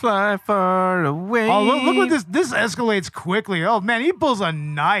 Fly far away. Oh, look what this escalates quickly. Oh, man, he pulls a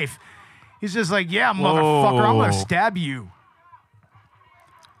knife. He's just like, yeah, motherfucker, I'm going to stab you.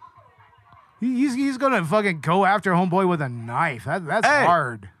 He's gonna fucking go after homeboy with a knife. That's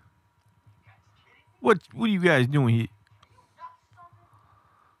hard. What are you guys doing here?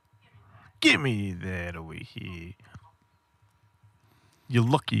 Give me that over here. You're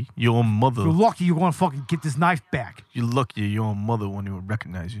lucky your own mother. You're lucky you're gonna fucking get this knife back. You're lucky your own mother won't even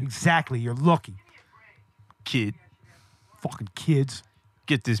recognize you. Exactly, you're lucky. Kid. Fucking kids.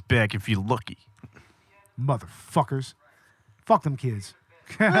 Get this back if you're lucky. Motherfuckers. Fuck them kids.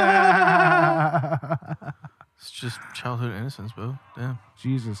 It's just childhood innocence, bro. Damn.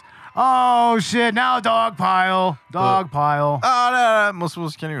 Jesus. Oh, shit. Now dog pile. Dog pile. Oh, no. Most of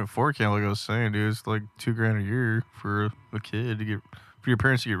us can't even afford camp, like I was saying, dude. It's like $2,000 a year for a kid to get, for your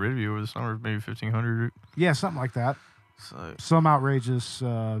parents to get rid of you over the summer, maybe $1,500. Yeah, something like that. So, some outrageous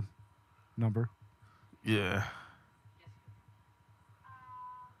number. Yeah.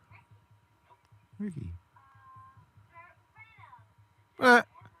 Ricky.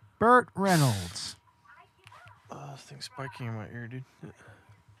 Burt Reynolds. This thing's spiking in my ear, dude.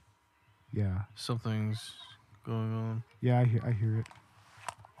 Yeah. Something's going on. Yeah, I hear it.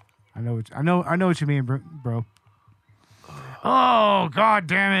 I know what you mean, bro. Oh, god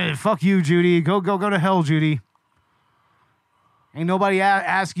damn it. Fuck you, Judy. Go to hell, Judy. Ain't nobody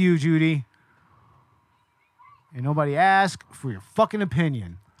ask you, Judy. Ain't nobody ask for your fucking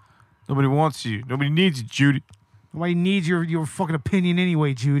opinion. Nobody wants you. Nobody needs you, Judy. Nobody needs your fucking opinion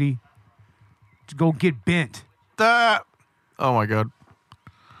anyway, Judy. Just go get bent. Oh my god.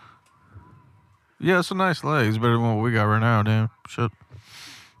 Yeah, it's a nice leg. It's better than what we got right now, damn. Shit.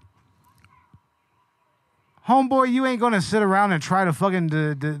 Homeboy, you ain't gonna sit around and try to fucking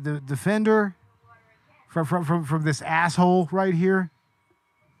defend her from this asshole right here.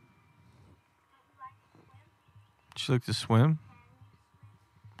 She like to swim?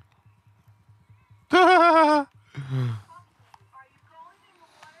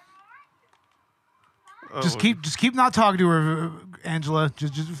 Just keep not talking to her, Angela.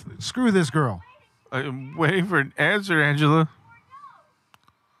 Just screw this girl. I'm waiting for an answer, Angela.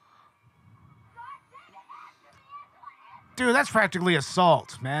 Dude, that's practically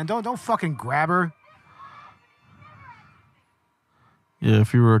assault, man. Don't fucking grab her. Yeah,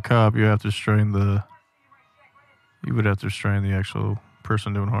 if you were a cop, you would have to restrain the actual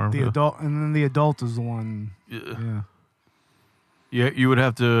person doing harm. The adult, and then the adult is the one. Yeah. Yeah, you would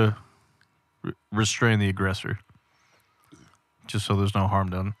have to restrain the aggressor, just so there's no harm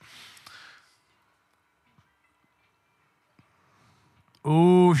done.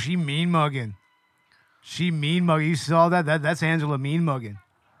 Ooh, she mean mugging. You saw that? That's Angela mean mugging.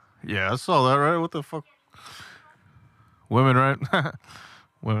 Yeah, I saw that, right? What the fuck? Women, right?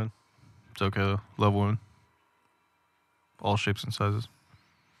 Women. It's okay, though. Love women. All shapes and sizes.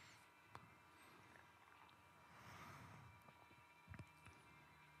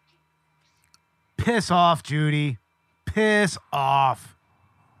 Piss off, Judy. Piss off.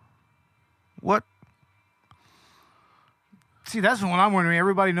 What? See, that's what I'm wondering.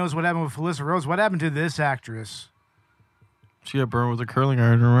 Everybody knows what happened with Felissa Rose. What happened to this actress? She got burned with a curling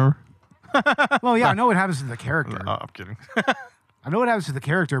iron, remember? Well, yeah, I know what happens to the character. No, I'm kidding. I know what happens to the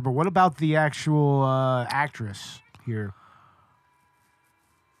character, but what about the actual actress here?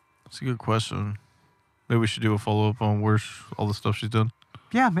 That's a good question. Maybe we should do a follow-up on where's all the stuff she's done.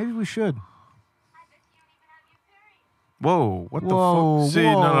 Yeah, maybe we should. Whoa, what the Whoa, fuck? See,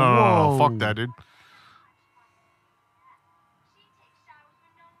 whoa, no. whoa. Fuck that, dude.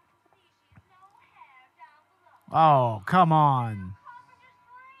 Oh, come on.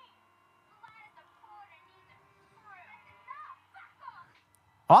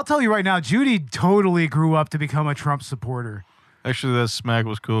 I'll tell you right now, Judy totally grew up to become a Trump supporter. Actually, that smack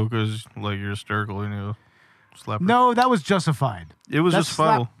was cool because, like, you're hysterical, slap her. No, that was justified. It was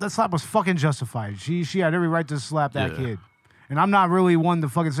justifiable. That slap was fucking justified. She had every right to slap that Yeah. kid. And I'm not really one to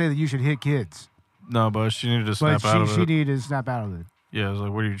fucking say that you should hit kids. No, but she needed to But snap out of it. she needed to snap out of it. Yeah, I was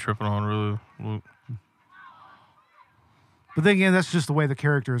like, what are you tripping on, really? But then again, that's just the way the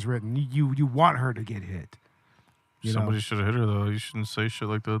character is written. You want her to get hit. Somebody should have hit her, though. You shouldn't say shit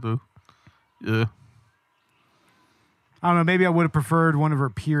like that, though. Yeah. I don't know. Maybe I would have preferred one of her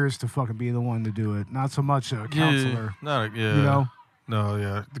peers to fucking be the one to do it. Not so much a counselor. Yeah. You know? No,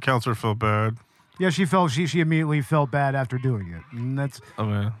 yeah. The counselor felt bad. Yeah, she immediately felt bad after doing it. And that's... I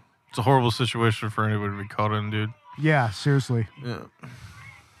mean, it's a horrible situation for anybody to be caught in, dude. Yeah, seriously. Yeah.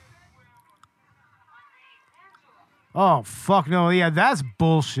 Oh, fuck no. Yeah, that's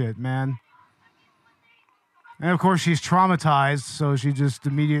bullshit, man. And of course, she's traumatized, so she just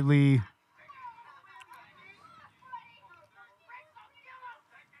immediately...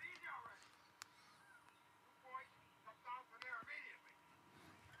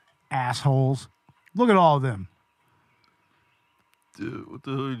 Assholes. Look at all of them. Dude, what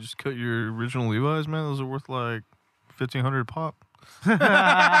the hell? You just cut your original Levi's, man? Those are worth like $1,500 pop.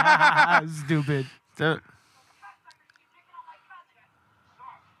 Stupid. That.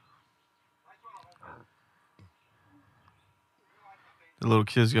 The little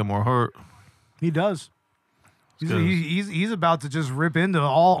kid's got more heart. He does. He's about to just rip into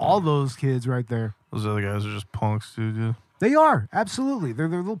all those kids right there. Those other guys are just punks, dude. Yeah. They are. Absolutely. They're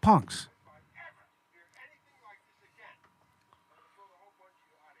little punks.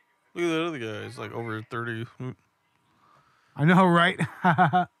 Look at that other guy. He's like over 30. I know, right?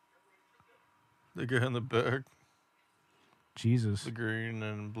 The guy in the back. Jesus. The green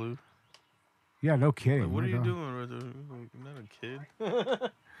and blue. Yeah, no kidding. Like, what are you doing right there? You're not a kid.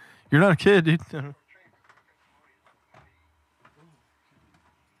 You're not a kid, dude.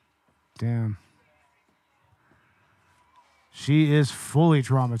 Damn. She is fully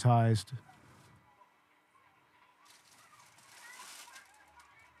traumatized.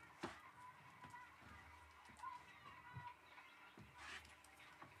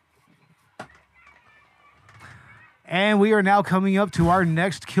 And we are now coming up to our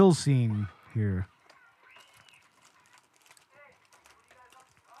next kill scene here.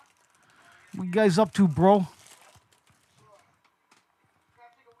 What you guys up to, bro?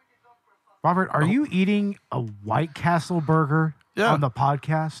 Robert, are you eating a White Castle burger on the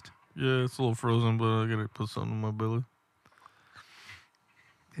podcast? Yeah, it's a little frozen, but I gotta put something in my belly.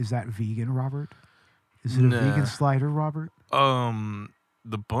 Is that vegan, Robert? Is it a vegan slider, Robert?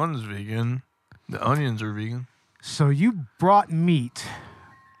 The bun's vegan. The onions are vegan. So you brought meat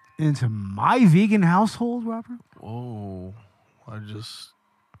into my vegan household, Robert? Whoa. I just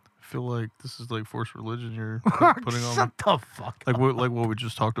feel like this is like forced religion you're putting on me. Shut the fuck like up. what we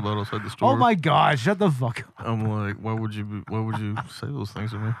just talked about outside the store. Oh my God, shut the fuck up. I'm like, why would you say those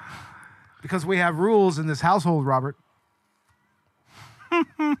things to me? Because we have rules in this household, Robert.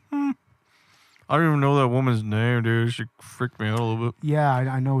 I don't even know that woman's name, dude. She freaked me out a little bit. Yeah,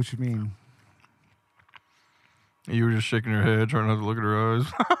 I know what you mean. You were just shaking your head, trying not to look at her eyes.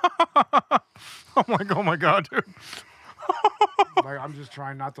 Oh my God, dude. Like, I'm just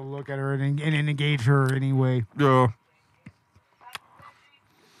trying not to look at her and engage her anyway. Yeah.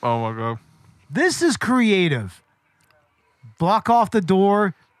 Oh my God. This is creative. Block off the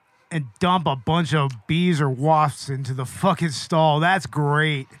door and dump a bunch of bees or wasps into the fucking stall. That's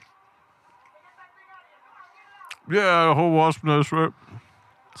great. Yeah, a whole wasp nest, right?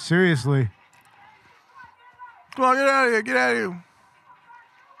 Seriously. Come on, get out of here. Get out of here.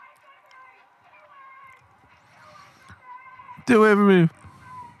 Stay away from me.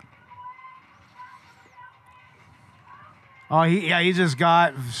 Oh, he just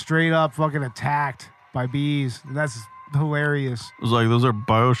got straight up fucking attacked by bees. That's hilarious. It was like, those are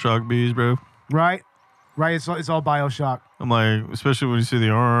Bioshock bees, bro. Right? Right, it's all Bioshock. I'm like, especially when you see the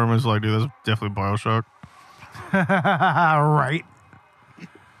arm, it's like, dude, that's definitely Bioshock. Right.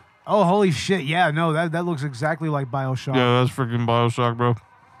 Oh, holy shit. Yeah, no, that looks exactly like Bioshock. Yeah, that's freaking Bioshock, bro.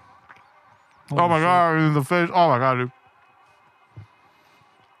 Holy oh my shit. God, in the face. Oh my God, dude.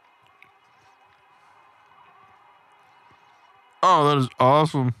 Oh, that is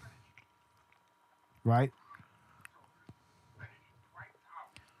awesome. Right?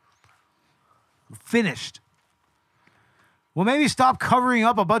 Finished. Well, maybe stop covering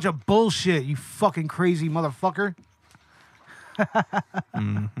up a bunch of bullshit, you fucking crazy motherfucker.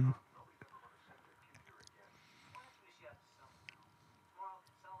 Mm-hmm.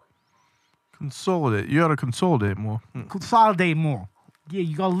 Consolidate. You gotta consolidate more. Consolidate more. Yeah,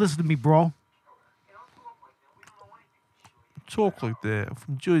 you gotta listen to me, bro. Talk like that. I'm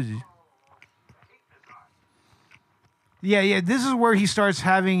from Jersey. Yeah, this is where he starts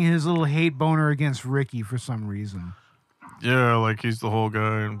having his little hate boner against Ricky for some reason. Yeah, like he's the whole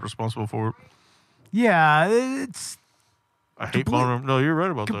guy and responsible for it. Yeah, it's I hate boner. No, you're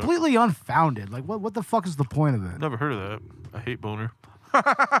right about that. completely unfounded. Like, what the fuck is the point of it? Never heard of that. I hate boner.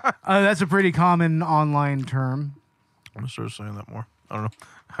 That's a pretty common online term. I'm gonna start saying that more. I don't know.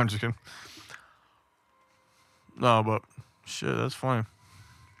 I'm just kidding. No, but shit, that's fine.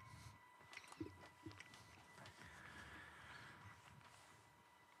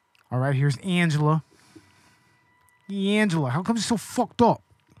 All right, here's Angela. Angela, how come she's so fucked up?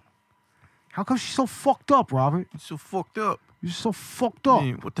 How come she's so fucked up, Robert? You're so fucked up. You're so fucked up.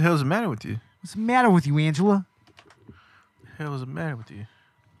 Hey, what the hell's the matter with you? What's the matter with you, Angela? What the hell is the matter with you?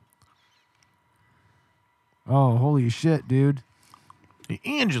 Oh, holy shit, dude. Hey,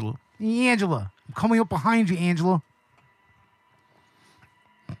 Angela. Hey, Angela, I'm coming up behind you, Angela.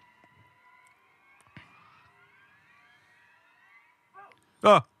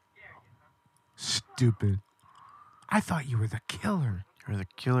 Oh. Stupid. I thought you were the killer. You're the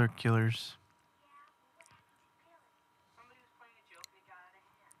killers.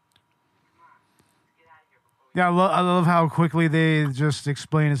 Yeah, I love how quickly they just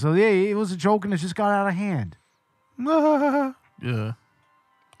explain it. So, yeah, it was a joke and it just got out of hand. Yeah.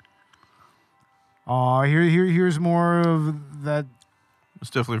 Oh, here's more of that.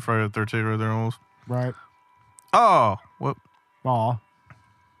 It's definitely Friday the 13th right there almost. Right. Oh. What? Aw.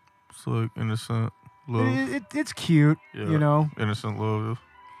 It's like innocent love. It's cute, Yeah, you know. Innocent love.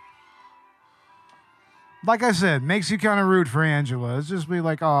 Like I said, makes you kind of root for Angela. It's just be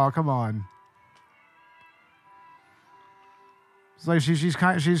like, oh, come on. It's like she's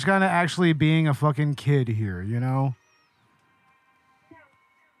kind of actually being a fucking kid here, you know.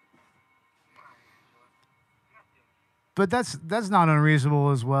 But that's not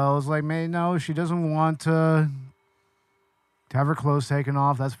unreasonable as well. It's like, man, no, she doesn't want to To have her clothes taken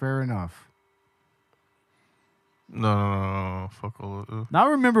off, that's fair enough. No. Fuck all of it. Now,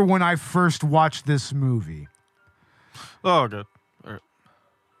 I remember when I first watched this movie. Oh, good. All right.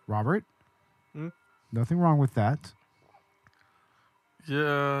 Robert? Hmm? Nothing wrong with that.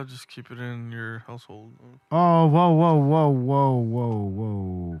 Yeah, just keep it in your household. Oh, whoa.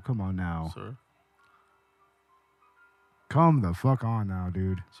 Come on now. Sorry. Come the fuck on now,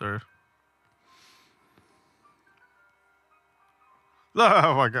 dude. Sorry.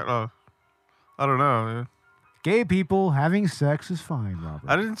 Oh, my God. I don't know, man. Gay people having sex is fine, Robert.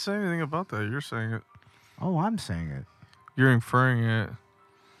 I didn't say anything about that. You're saying it. Oh, I'm saying it. You're inferring it.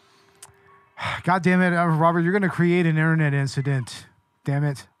 God damn it, Robert, you're going to create an internet incident. Damn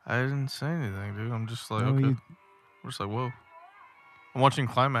it. I didn't say anything, dude. I'm just like, No, okay. you- We're just like, whoa. I'm watching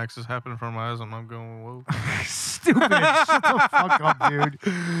climaxes happen in front of my eyes. I'm not going, whoa. Stupid. Shut the fuck up, dude.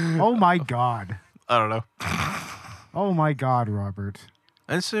 Oh, my God. I don't know. Oh, my God, Robert.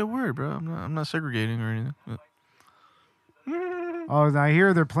 I didn't say a word, bro. I'm not segregating or anything. Oh, and I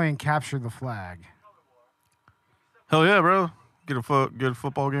hear they're playing Capture the Flag. Hell yeah, bro. Get a good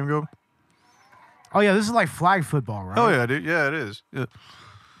football game going. Oh, yeah, this is like flag football, right? Hell yeah, dude. Yeah, it is. Yeah.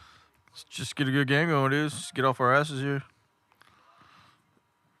 Let's just get a good game going, dude. Just get off our asses here.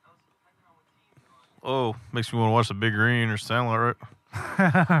 Oh, makes me want to watch The Big Green or Sandlot, right?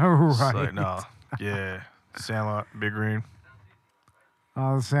 It's Right. like, no. Yeah. Sandlot, Big Green.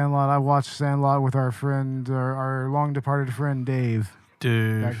 Sandlot. I watched Sandlot with our friend, our long departed friend, Dave.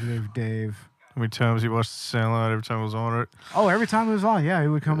 Dude. Back to Dave. How many times you watched Sandlot every time it was on, right? Oh, every time it was on, yeah, he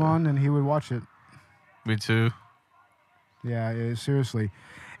would come on and he would watch it. Me too. Yeah, seriously.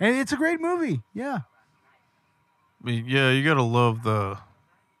 And it's a great movie. Yeah. I mean, yeah, you gotta love the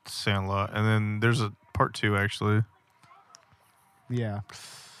Sandlot. And then there's a part 2, actually. Yeah.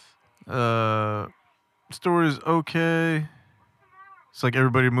 Story's okay. It's like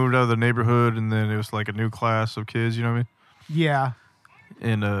everybody moved out of the neighborhood, and then it was like a new class of kids. You know what I mean? Yeah.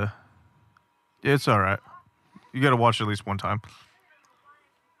 And yeah, it's all right. You got to watch it at least one time.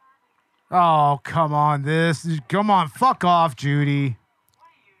 Oh, come on. Come on. Fuck off, Judy.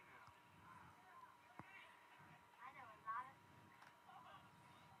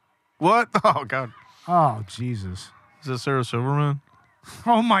 What? Oh God. Oh, Jesus. Is that Sarah Silverman?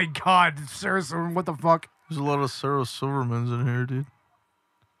 Oh, my God. Sarah Silverman, what the fuck? There's a lot of Sarah Silvermans in here, dude.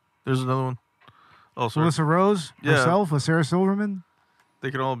 There's another one. Oh, sorry. Melissa Rose Yeah. herself, was Sarah Silverman?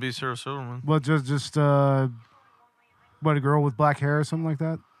 They could all be Sarah Silverman. What, just what, a girl with black hair or something like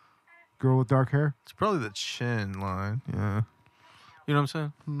that? Girl with dark hair? It's probably the chin line. Yeah. You know what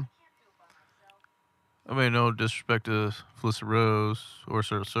I'm saying? I mean, no disrespect to Melissa Rose or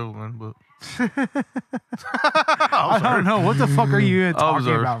Sarah Silverman, but I don't know. What the fuck are you talking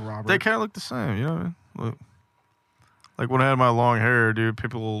sorry. about, Robert? They kind of look the same, you know what I mean? Like when I had my long hair, dude,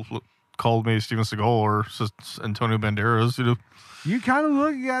 people called me Steven Seagal or Antonio Banderas, you know? You kind of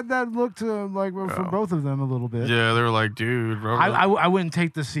looked like for both of them a little bit. Yeah, they were like, dude, bro. I wouldn't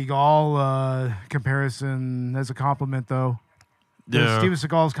take the Seagal comparison as a compliment, though. Yeah. Steven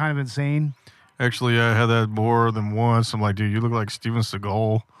Seagal's kind of insane. Actually, I had that more than once. I'm like, dude, you look like Steven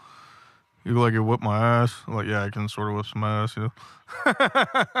Seagal. You look like you whip my ass. I'm like, yeah, I can sort of whip some ass, you know?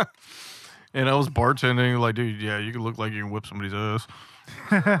 And I was bartending, like, dude, yeah, you can look like you can whip somebody's ass.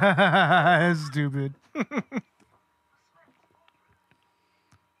 That's stupid.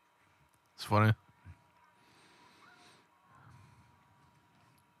 It's funny.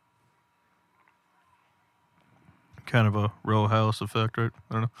 Kind of a row house effect, right?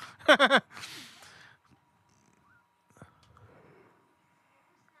 I don't know.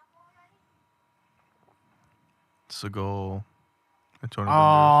 Seagal. Antonio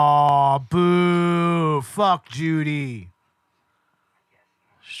Banderas. Oh, boo. Fuck Judy.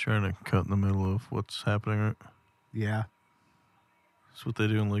 She's trying to cut in the middle of what's happening, right? Yeah. That's what they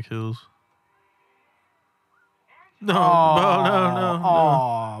do in Lake Hills. No, Oh, no.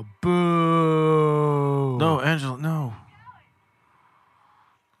 Oh, boo. No, Angela, no.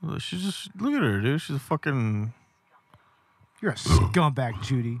 She's just, look at her, dude. She's a fucking, You're a scumbag,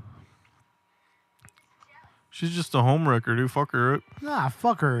 Judy. she's just a homewrecker, dude. Fuck her up. Nah,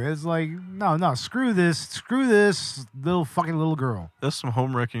 fuck her. It's like, no, screw this little girl. That's some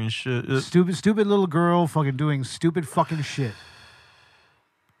homewrecking shit. Stupid little girl fucking doing stupid fucking shit.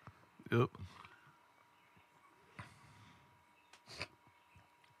 Yep.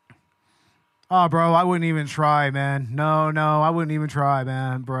 Oh, bro, I wouldn't even try, man. No, I wouldn't even try,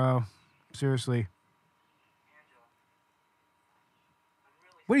 man, bro. Seriously.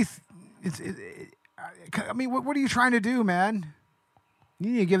 What do you... I mean, what are you trying to do, man?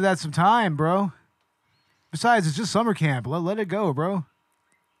 You need to give that some time, bro. Besides, it's just summer camp. Let it go, bro.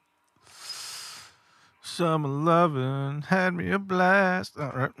 Summer lovin' had me a blast.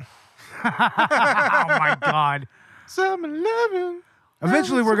 All right. Oh my God. Summer lovin'.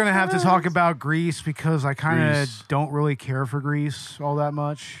 Eventually, we're gonna have to talk about Grease because I kind of Grease. don't really care for Grease all that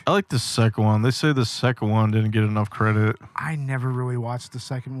much. I like the second one. They say the second one didn't get enough credit. I never really watched the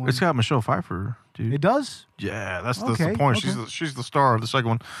second one. It's got Michelle Pfeiffer, dude. It does? Yeah, that's the Okay, point. okay. She's the star of the second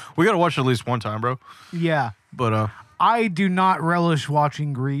one. We got to watch it at least one time, bro. Yeah. But I do not relish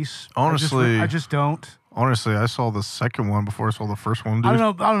watching Grease. Honestly- I just don't. honestly, I saw the second one before I saw the first one, dude. I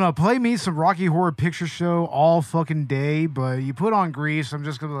don't know. Play me some Rocky Horror Picture Show all fucking day, but you put on Grease, I'm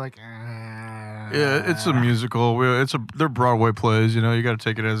just gonna be like, Yeah, it's a musical. They're Broadway plays. You know, you got to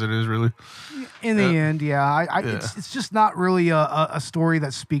take it as it is, really. In the end, yeah. Yeah. It's just not really a story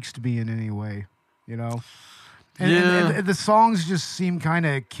that speaks to me in any way, you know. And the songs just seem kind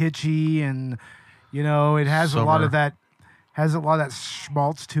of kitschy, and you know, it has a lot of that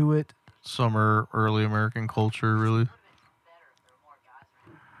schmaltz to it. Summer, early American culture, really.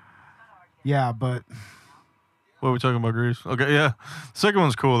 Yeah, but What are we talking about, Grease? Okay, yeah. Second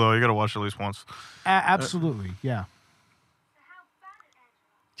one's cool, though. You got to watch it at least once. absolutely, yeah.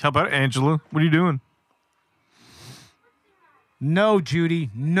 How about Angela? What are you doing? No,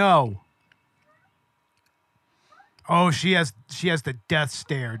 Judy, no. Oh, she has the death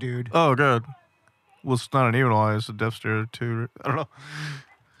stare, dude. Oh, God. Well, it's not an evil eye. It's a death stare, too. I don't know.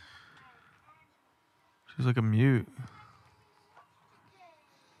 She's like a mute.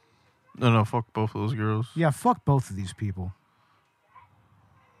 No, fuck both of those girls. Yeah, fuck both of these people.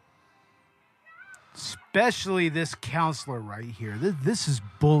 Especially this counselor right here. This is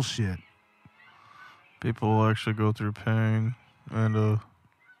bullshit. People actually go through pain, and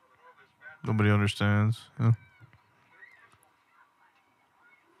nobody understands. Yeah.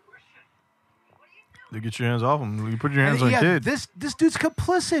 You get your hands off him. You put your hands on a kid. This dude's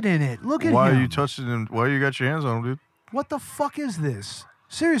complicit in it. Look at Why him. are you touching him? Why you got your hands on him, dude? What the fuck is this?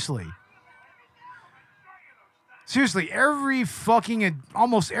 Seriously. Seriously,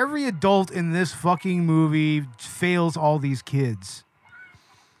 almost every adult in this fucking movie fails all these kids.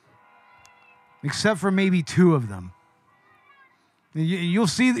 Except for maybe two of them. You'll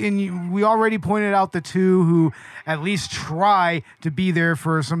see, and we already pointed out the two who at least try to be there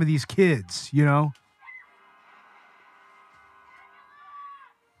for some of these kids, you know?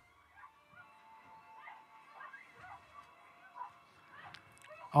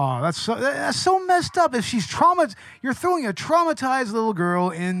 Oh, that's so messed up. If she's you're throwing a traumatized little girl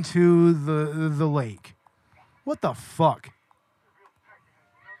into the lake. What the fuck?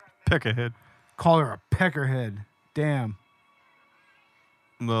 Peckerhead. Call her a peckerhead. Damn.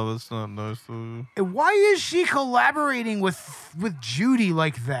 No, that's not nice. Though. And why is she collaborating with Judy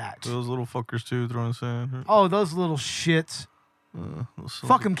like that? Those little fuckers too throwing sand. Oh, those little shits.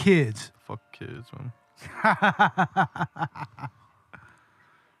 Fuck them kids. Fuck kids, man.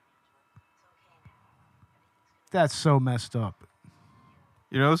 That's so messed up.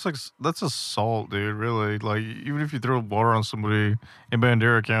 You know, that's assault, dude. Really, like even if you throw water on somebody in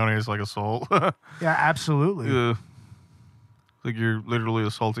Bandera County, it's like assault. Yeah, absolutely. Yeah, like you're literally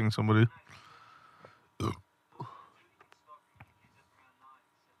assaulting somebody.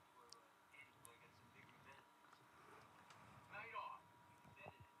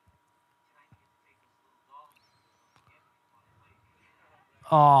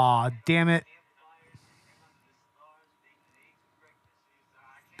 Aw, damn it.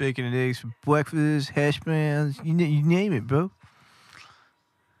 Bacon and eggs for breakfast, hash browns, you name it, bro.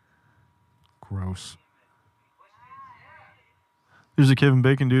 Gross. There's a Kevin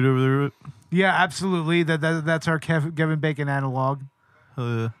Bacon dude over there, right? Yeah, absolutely. That's our Kevin Bacon analog.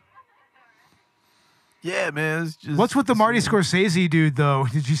 Oh, yeah. Yeah, man. It's just, What's with the Marty Scorsese dude, though?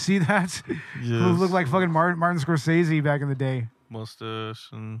 Did you see that? Who looked like fucking Martin Scorsese back in the day. Mustache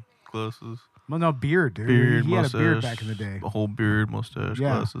and glasses. Well, no, beard, dude. Beard, he mustache. had a beard back in the day. A whole beard, mustache,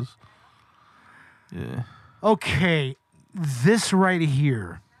 Yeah. glasses. Yeah. Okay, this right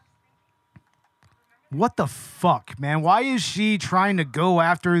here. What the fuck, man? Why is she trying to go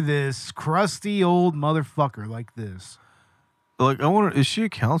after this crusty old motherfucker like this? Like, I wonder, is she a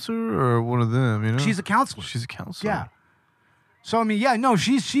counselor or one of them, you know? She's a counselor. She's a counselor. Yeah. So, I mean, yeah, no,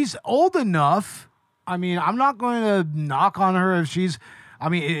 she's old enough. I mean, I'm not going to knock on her if she's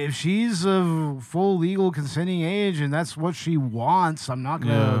of full legal consenting age and that's what she wants, I'm not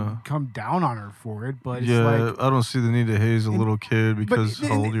going to come down on her for it. But it's like, I don't see the need to haze a little kid because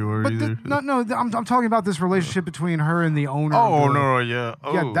how old you are either. I'm talking about this relationship between her and the owner. Yeah.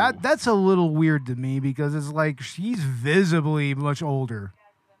 Oh. Yeah, that's a little weird to me because it's like she's visibly much older,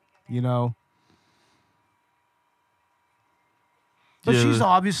 you know? But Yeah. she's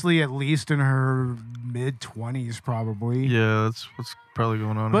obviously at least in her mid-20s, probably. Yeah, that's what's probably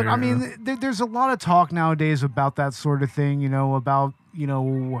going on But here. I mean, there's a lot of talk nowadays about that sort of thing, about,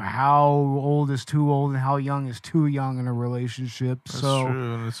 how old is too old and how young is too young in a relationship. that's So,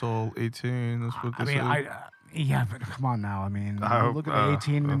 true, and it's all 18. That's what they say. yeah, but come on now. I mean, I look at the hope-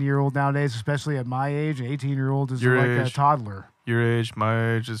 18-year-old nowadays, especially at my age. An 18-year-old is Your like a age. toddler. Your age,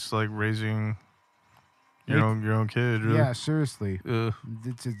 my age, it's like raising your own kid. Really. Yeah, seriously. Ugh.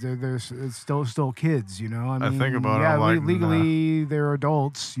 It's still kids, I mean, think about it, yeah, I'm like, legally they're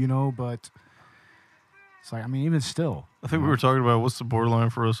adults, but it's like, I mean, even still. I think we were talking about what's the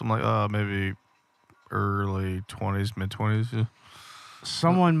borderline for us. I'm like, maybe early 20s, mid 20s. Yeah.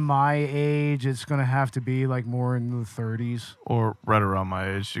 Someone my age, it's gonna have to be like more in the 30s. Or right around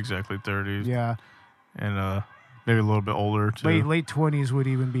my age, exactly 30s. Yeah, And maybe a little bit older too. late 20s would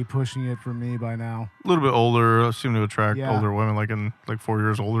even be pushing it for me by now. A little bit older. I seem to attract Yeah. older women, like 4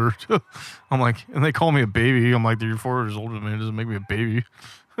 years older. I'm like, and they call me a baby. I'm like, you're 4 years older than me. It doesn't make me a baby.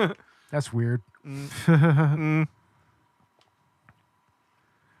 That's weird. Mm.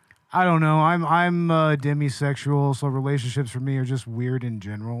 I don't know. I'm demisexual, so relationships for me are just weird in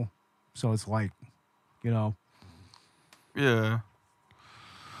general. So it's like, Yeah. I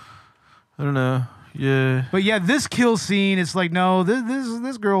don't know. Yeah. But yeah, this kill scene, it's like, no,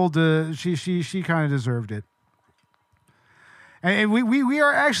 this girl, she kind of deserved it. And we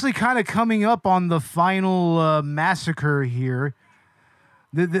are actually kind of coming up on the final massacre here.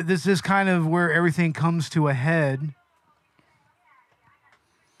 This is kind of where everything comes to a head.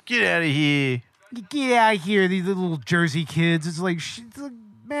 Get out of here. Get out of here, these little Jersey kids. It's like,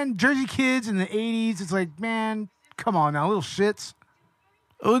 man, Jersey kids in the 80s. It's like, man, come on now, little shits.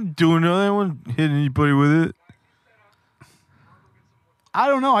 I wasn't doing nothing. I wasn't hitting anybody with it. I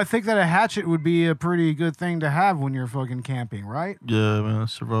don't know. I think that a hatchet would be a pretty good thing to have when you're fucking camping, right? Yeah, man.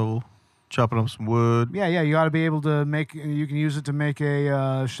 Survival. Chopping up some wood. Yeah, you got to be able to you can use it to make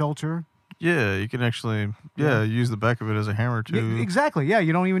a shelter. Yeah, you can actually, use the back of it as a hammer too. Yeah, exactly. Yeah,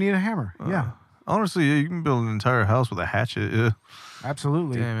 you don't even need a hammer. Yeah, Honestly, you can build an entire house with a hatchet. Yeah.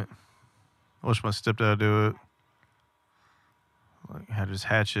 absolutely. Damn it. I watched my stepdad do it. Like, had his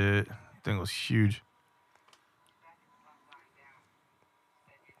hatchet. Thing was huge.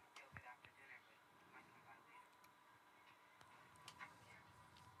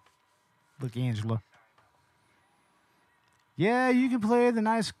 Look, Angela. Yeah, you can play the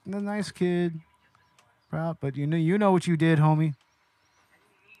nice kid. Proud, but you know what you did, homie.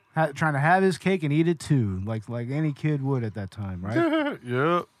 Trying to have his cake and eat it too, like any kid would at that time, right?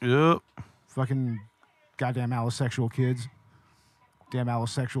 Yep. Fucking goddamn allosexual kids. Damn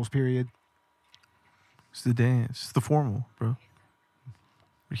allosexuals, period. It's the dance. It's the formal, bro.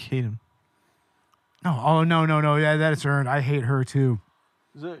 We hate him. Oh no. Yeah, that's earned. I hate her too.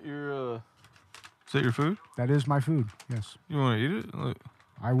 Is that your food? That is my food. Yes, You want to eat it? Like,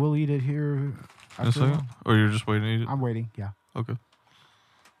 I will eat it here. in a after second? Or you're just waiting to eat it? I'm waiting. Yeah. Okay.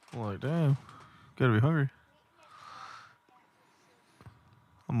 I'm like, damn. Gotta be hungry.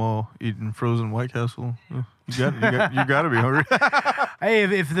 I'm all eating frozen White Castle. You gotta be hungry. Hey,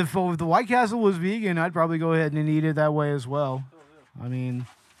 if the White Castle was vegan, I'd probably go ahead and eat it that way as well. I mean,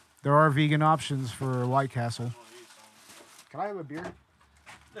 there are vegan options for White Castle. Can I have a beer?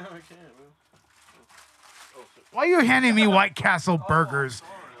 No, I can't, man. Why are you handing me White Castle burgers?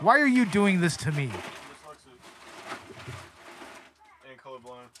 Why are you doing this to me? And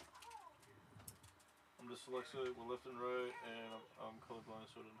colorblind. I'm dyslexic with left and right, and I'm colorblind,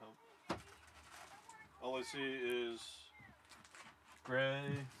 so it didn't help. All I see is gray,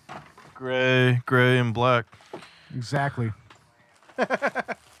 and black. Exactly.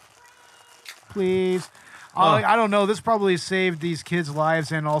 Please. I don't know. This probably saved these kids'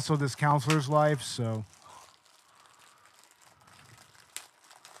 lives and also this counselor's life, so.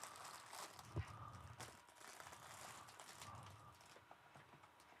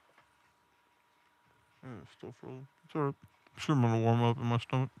 It's still frozen. It's alright. Sure, I'm gonna warm up in my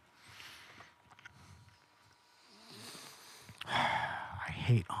stomach. I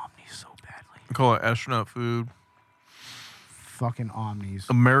hate Omnis so badly. I call it astronaut food. Fucking Omnis.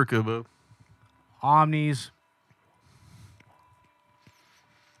 America, bro. Omnis.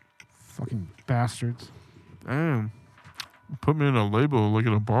 Fucking bastards. Damn. Put me in a label, like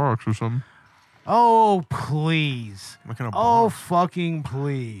in a box or something. Oh, please. Like in a Oh, box. fucking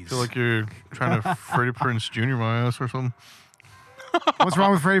please. I feel like you're trying to Freddie Prinze Jr. my ass or something. What's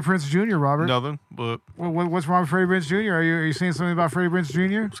wrong with Freddie Prinze Jr., Robert? Nothing, but What's wrong with Freddie Prinze Jr.? Are you saying something about Freddie Prinze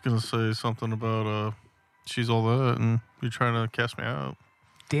Jr.? I was gonna say something about she's all that, and you're trying to cast me out.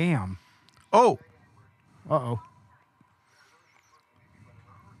 Damn. Oh, Uh-oh.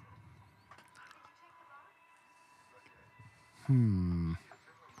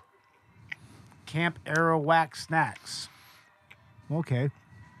 Camp Arawak Snacks. Okay.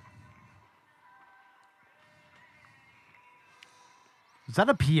 Is that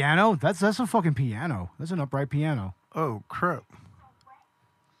a piano? That's a fucking piano. That's an upright piano. Oh crap!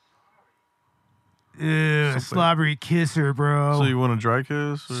 Ew, slobbery kisser, bro. So you want a dry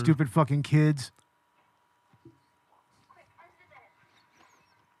kiss? Or? Stupid fucking kids.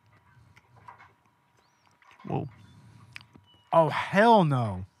 Whoa. Oh, hell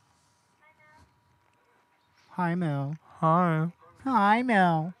no. Hi, Mel. Hi. Hi,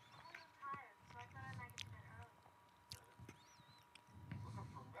 Mel.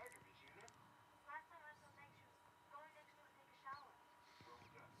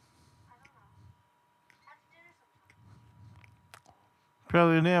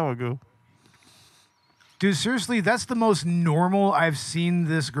 Probably an hour ago. Dude, seriously, that's the most normal I've seen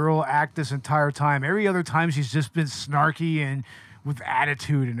this girl act this entire time. Every other time, she's just been snarky and with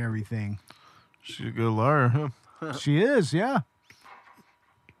attitude and everything. She's a good liar, huh? She is, yeah.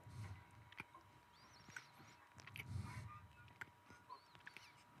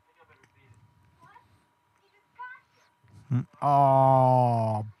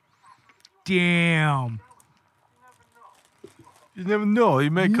 Oh, damn. You never know. He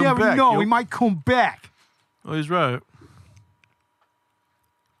may come Never back. know. Yo. He might come back. Oh, he's right.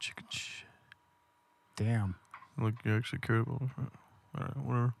 Chicken shit. Damn. Look, you actually cared about it. All right,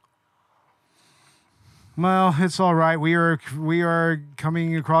 whatever. Well, it's all right. We are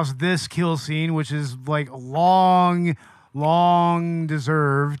coming across this kill scene, which is like long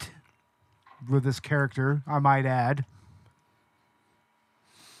deserved with this character, I might add.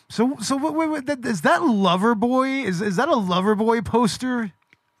 So wait, is that Loverboy? Is that a Loverboy poster?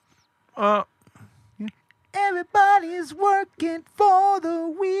 Everybody's working for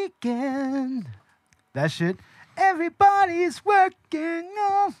the weekend. That shit. Everybody's working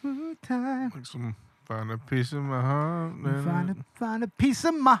all the time. Like some find a piece of my heart. Find a piece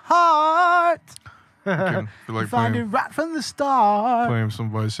of my heart. I feel like Find it right from the start. playing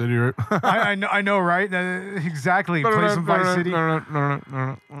some Vice City, right? I know, right? Exactly. Play some Vice City.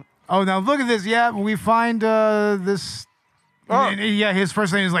 Oh, now look at this. Yeah, we find this. Oh. Yeah, his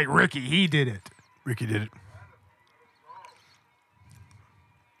first name is like Ricky. He did it. Ricky did it.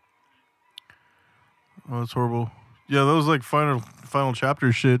 Oh, that's horrible. Yeah, that was like final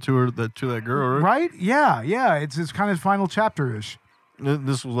chapter shit to that girl, right? Right? Yeah. It's kind of final chapter-ish.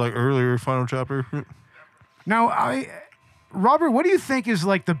 This was like earlier final chapter. Now, Robert, what do you think is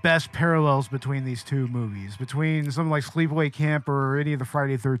like the best parallels between these two movies? Between something like Sleepaway Camp or any of the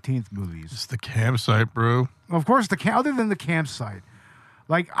Friday 13th movies? It's the campsite, bro. Of course, other than the campsite.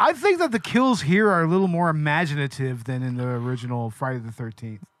 Like, I think that the kills here are a little more imaginative than in the original Friday the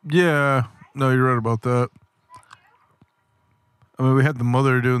 13th. Yeah. No, you're right about that. I mean, we had the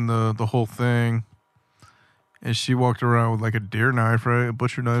mother doing the whole thing, and she walked around with like a deer knife, right? A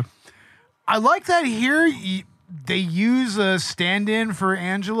butcher knife. I like that here they use a stand-in for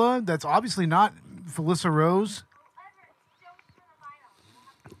Angela. That's obviously not Felissa Rose.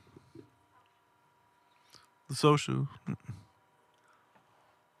 The social.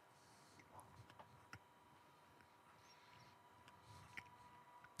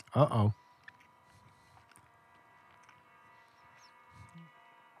 Uh-oh.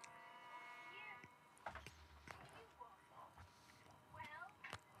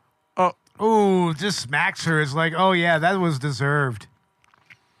 Ooh, just smacks her. It's like, oh yeah, that was deserved.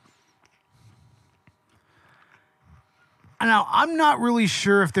 Now, I'm not really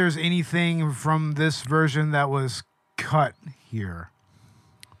sure if there's anything from this version that was cut here.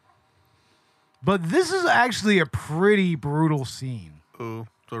 But this is actually a pretty brutal scene. Oh,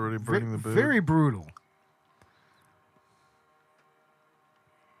 it's already breaking the bed. Very brutal.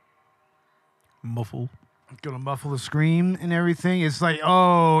 Muffle. Gonna muffle the scream and everything. It's like,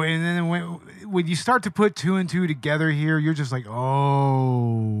 oh, and then when you start to put two and two together here, you're just like,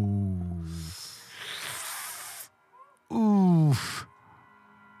 oh. Oof.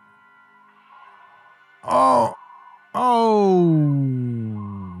 Oh. Oh.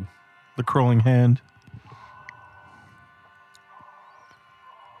 The crawling hand.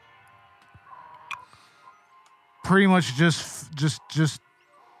 Pretty much just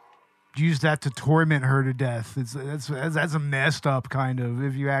use that to torment her to death. That's a messed up kind of,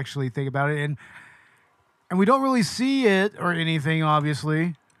 if you actually think about it. And we don't really see it or anything,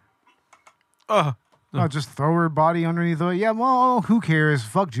 obviously. Oh, just throw her body underneath. Yeah, well, who cares?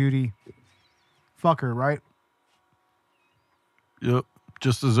 Fuck Judy. Fuck her, right? Yep.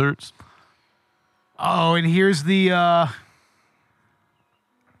 Just desserts. Oh, and here's the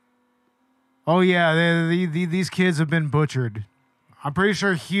Oh yeah, these kids have been butchered. I'm pretty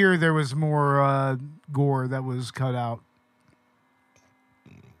sure here there was more gore that was cut out.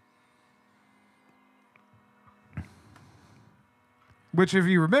 Which, if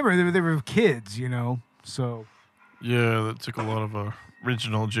you remember, they were kids, you know. So Yeah, that took a lot of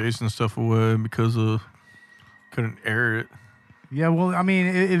original Jason stuff away because couldn't air it. yeah, well, I mean,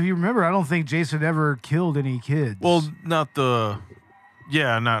 if you remember, I don't think Jason ever killed any kids. Well, not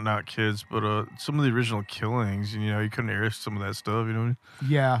kids, but some of the original killings. You know, you couldn't air some of that stuff. You know what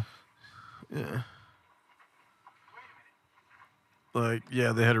yeah, I mean? Yeah. Like,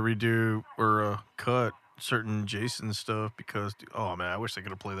 yeah, they had to redo or cut certain Jason stuff because, oh man, I wish they could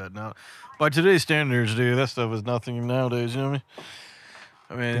have played that now. By today's standards, dude, that stuff is nothing nowadays. You know what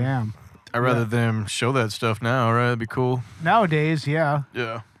I mean? damn. I'd rather them show that stuff now, right? That'd be cool. Nowadays, yeah,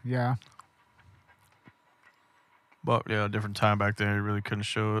 Yeah. yeah. But yeah, a different time back then, you really couldn't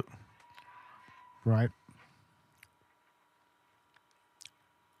show it. Right.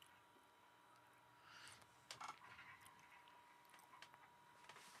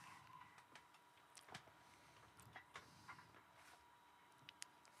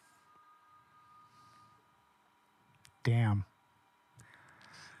 Damn.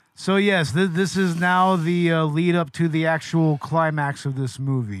 So yes, this is now the lead up to the actual climax of this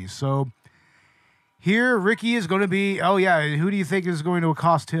movie. So here, Ricky is going to be. Oh yeah, who do you think is going to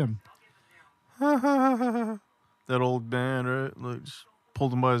accost him? That old man, right? Like, just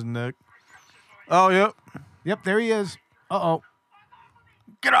pulled him by his neck. Oh, yep. Yep, there he is. Uh-oh.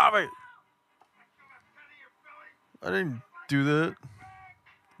 Get off me! I didn't do that.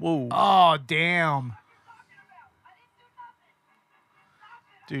 Whoa. Oh, damn.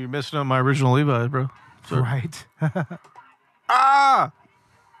 Dude, you're messing up my original Levi's, bro. Sorry. Right. Ah!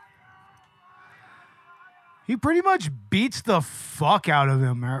 He pretty much beats the fuck out of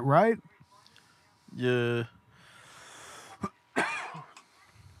him, right? Yeah.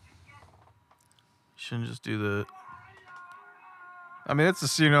 Shouldn't just do that. I mean, that's a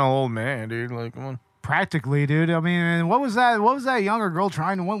senile old man, dude. Like, come on. Practically, dude. I mean, what was that? What was that younger girl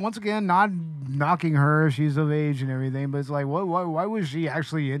trying to? Once again, not knocking her. She's of age and everything, but it's like, why was she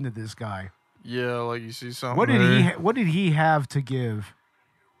actually into this guy? Yeah, like you see something. What did he have to give?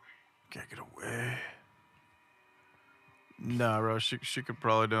 Can't get away. Nah, bro. She could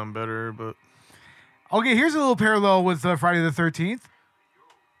probably done better, but Okay, here's a little parallel with Friday the 13th.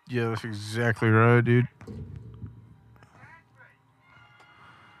 yeah, that's exactly right, dude.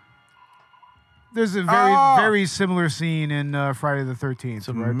 There's a very similar scene in Friday the 13th. It's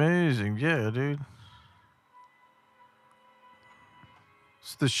right? amazing. Yeah, dude.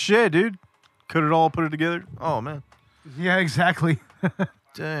 It's the shit, dude. Cut it all, put it together. Oh, man. Yeah, exactly.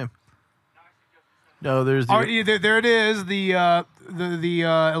 Damn. No, there's the... Oh, yeah, there it is. The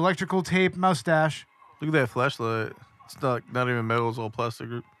electrical tape mustache. Look at that flashlight. It's not even metal. It's all plastic.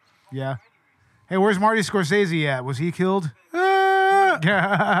 Yeah. Hey, where's Marty Scorsese at? Was he killed?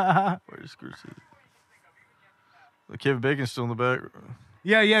 Yeah. Where's Scorsese? Kevin Bacon's still in the back.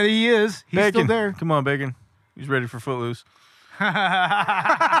 Yeah, he is. He's Bacon. still there. Come on, Bacon. He's ready for Footloose. Some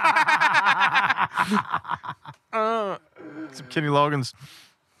Kenny Loggins.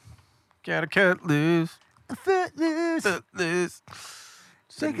 Gotta cut loose. Footloose. Footloose.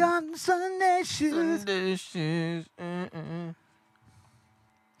 Take on Sunday shoes. Sunday shoes.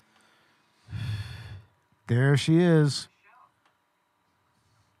 There she is.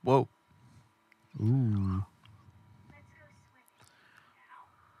 Whoa. Ooh.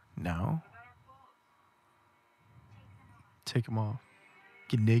 No. Take them off.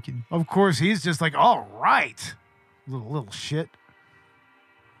 Get naked. Of course, he's just like, all right. Little shit.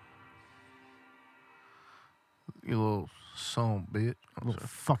 You little son of a bitch. Little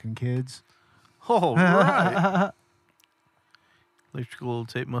fucking kids. Oh, right. Electrical little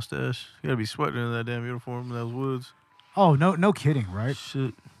tape mustache. You gotta be sweating in that damn uniform in those woods. Oh, no kidding, right?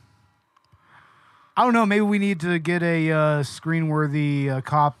 Shit. I don't know. Maybe we need to get a screen-worthy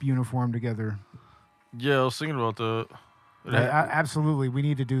cop uniform together. Yeah, I was thinking about that. Absolutely, we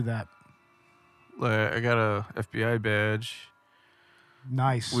need to do that. Like, I got a FBI badge.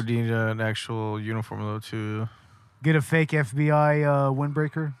 Nice. We need an actual uniform though too. Get a fake FBI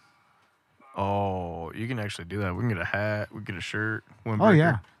windbreaker. Oh, you can actually do that. We can get a hat. We can get a shirt. Windbreaker. Oh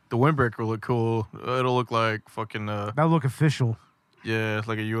yeah. The windbreaker will look cool. It'll look like fucking. That'll look official. Yeah, it's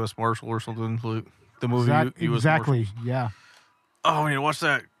like a U.S. Marshal or something. Like the movie. U.S. Exactly. Marshals. Yeah. Oh, we need to watch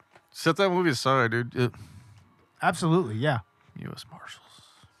that. Set that movie aside, dude. Yeah. Absolutely. Yeah. U.S. Marshals.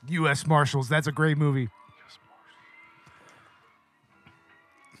 U.S. Marshals. That's a great movie.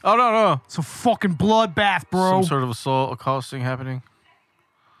 Oh no! It's a fucking bloodbath, bro. Some sort of assault, accosting happening.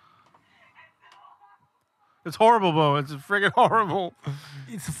 It's horrible, Bo. It's freaking horrible.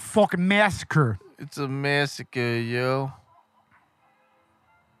 It's a fucking massacre. It's a massacre, yo.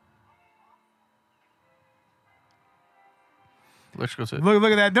 Electrical tape.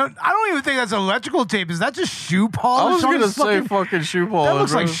 Look at that. No, I don't even think that's electrical tape. Is that just shoe polish? I was going to say fucking shoe polish. That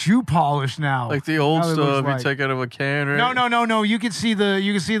looks bro. like shoe polish now. Like the old stuff like. you take out of a can, right? No. You can see the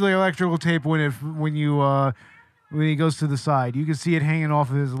electrical tape when he goes to the side. You can see it hanging off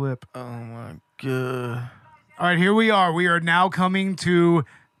of his lip. Oh my god. All right, here we are. We are now coming to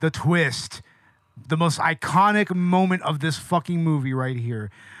the twist. The most iconic moment of this fucking movie right here.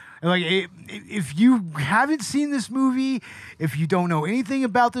 Like, if you haven't seen this movie, if you don't know anything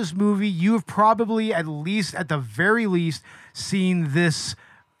about this movie, you have probably at the very least, seen this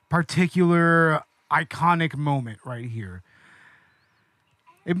particular iconic moment right here.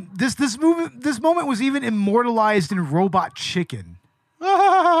 This moment was even immortalized in Robot Chicken.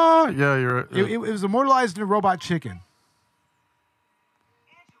 Yeah, you're right. It was immortalized in Robot Chicken.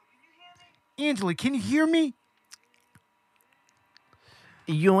 Angela, can you hear me?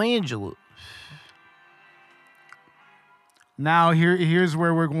 Yo, Angela. Now here's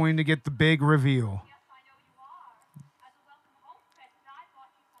where we're going to get the big reveal.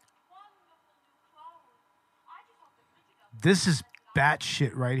 This is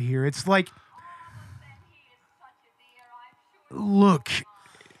batshit right here. It's like, look,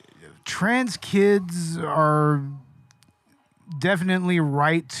 trans kids are definitely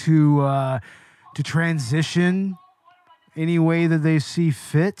right to transition any way that they see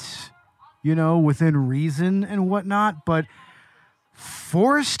fit, within reason and whatnot. But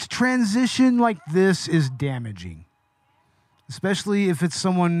forced transition like this is damaging, especially if it's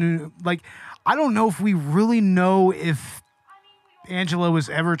someone like, I don't know if we really know if Angela was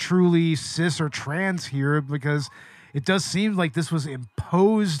ever truly cis or trans here, because it does seem like this was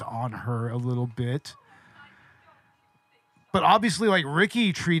imposed on her a little bit. But obviously, like,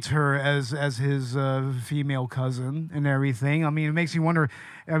 Ricky treats her as his female cousin and everything. I mean, it makes you wonder,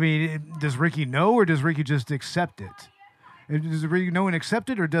 does Ricky know, or does Ricky just accept it? Does Ricky know and accept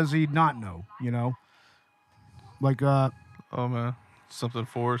it, or does he not know, Like, oh, man. Something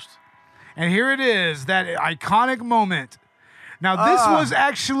forced. And here it is, that iconic moment. Now, this was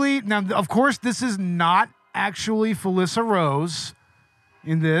actually... Now, of course, this is not actually Felissa Rose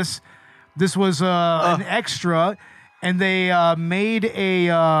in this. This was an extra... And they made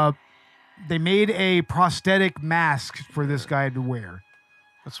a prosthetic mask for this guy to wear.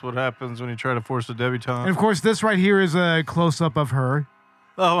 That's what happens when you try to force a debutante. And of course, this right here is a close-up of her.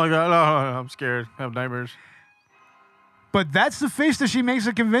 Oh my god, no, I'm scared. I have nightmares. But that's the face that she makes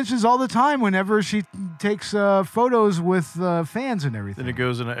at conventions all the time whenever she takes photos with fans and everything. Then it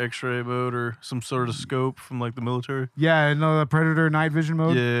goes into X-ray mode or some sort of scope from like the military. Yeah, the Predator night vision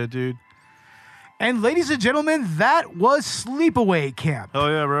mode. Yeah, dude. And ladies and gentlemen, that was Sleepaway Camp. Oh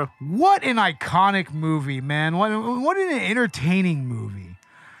yeah, bro. What an iconic movie, man. What an entertaining movie.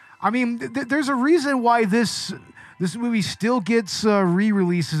 I mean, there's a reason why this movie still gets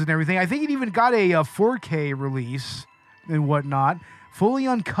re-releases and everything. I think it even got a 4K release and whatnot, fully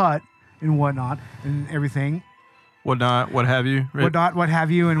uncut and whatnot and everything. Whatnot, what have you. Right? Whatnot, what have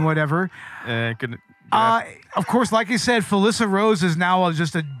you, and whatever. Of course, like I said, Felissa Rose is now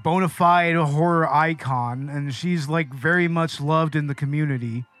just a bona fide horror icon, and she's like very much loved in the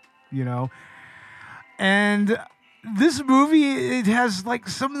community, And this movie, it has like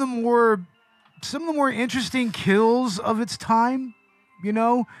some of the more interesting kills of its time,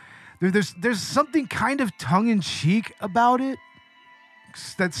 There's something kind of tongue in cheek about it.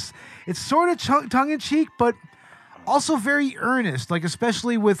 It's sort of tongue in cheek, but also very earnest, like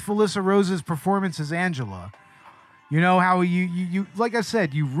especially with Felissa Rose's performance as Angela. How you like I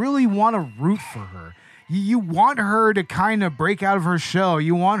said, you really want to root for her. You want her to kind of break out of her shell.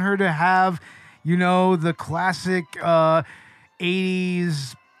 You want her to have, the classic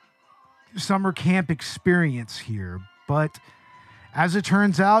 80s summer camp experience here. But as it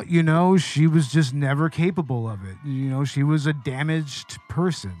turns out, she was just never capable of it. She was a damaged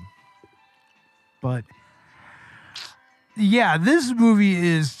person. But yeah, this movie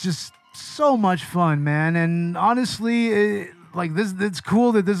is just so much fun, man. And honestly, it's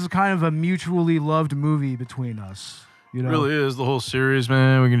cool that this is kind of a mutually loved movie between us. It really is the whole series,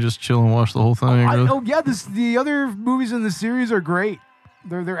 man. We can just chill and watch the whole thing. The other movies in the series are great.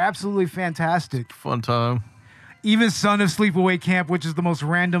 They're absolutely fantastic. Fun time. Even Son of Sleepaway Camp, which is the most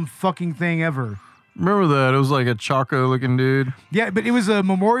random fucking thing ever. Remember that? It was like a Choco-looking dude. Yeah, but it was a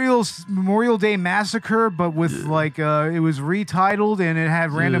Memorial Day Massacre, but with it was retitled and it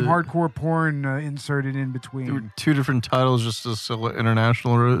had random hardcore porn inserted in between. There were two different titles just to sell it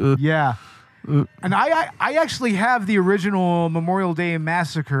international. Yeah. And I actually have the original Memorial Day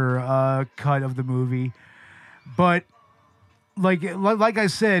Massacre cut of the movie, but like I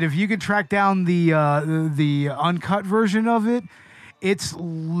said, if you could track down the uncut version of it, it's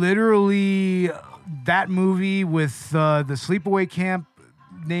literally that movie with the Sleepaway Camp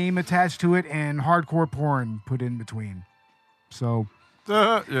name attached to it and hardcore porn put in between. So,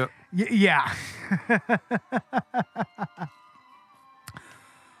 Yeah. Yeah.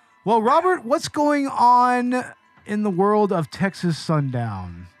 Well, Robert, what's going on in the world of Texas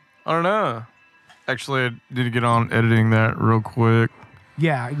Sundown? I don't know. Actually, I need to get on editing that real quick.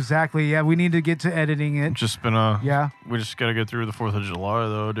 Yeah, exactly. Yeah, we need to get to editing it. Just been we just got to get through the 4th of July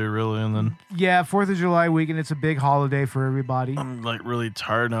though, dude, really, and then Yeah, 4th of July weekend, it's a big holiday for everybody. I'm like really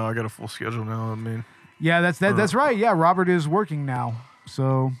tired now. I got a full schedule now. I mean, Yeah, that's right. Yeah, Robert is working now.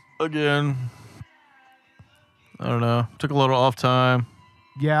 So, again, I don't know. Took a little off time.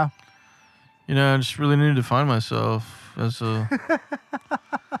 yeah. You know, I just really needed to find myself as a,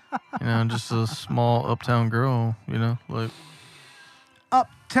 just a small uptown girl, like.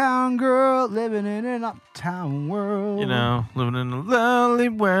 Uptown girl living in an uptown world. Living in a lonely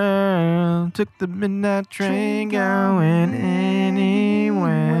world. Took the midnight train going anywhere.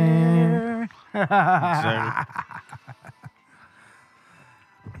 Exactly.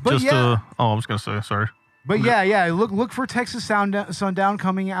 But I was going to say, sorry. But yeah. Look for Texas Sundown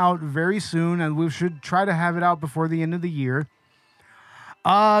coming out very soon, and we should try to have it out before the end of the year.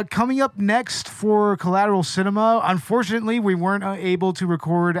 Coming up next for Collateral Cinema, unfortunately, we weren't able to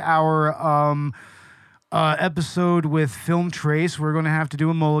record our episode with Film Trace. We're going to have to do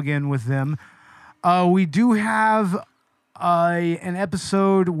a mulligan with them. We do have an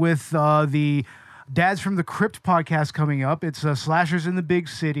episode with the Dads from the Crypt podcast coming up. It's Slashers in the Big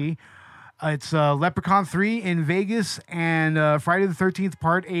City. It's Leprechaun 3 in Vegas and Friday the 13th,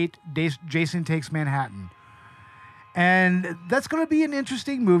 Part 8, Jason Takes Manhattan. And that's going to be an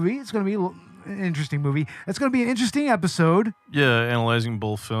interesting movie. It's going to be an interesting movie. It's going to be an interesting episode. Yeah, analyzing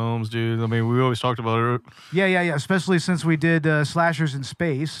both films, dude. I mean, we always talked about it. Yeah. Especially since we did Slashers in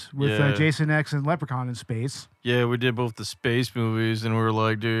Space with Jason X and Leprechaun in Space. Yeah, we did both the space movies, and we were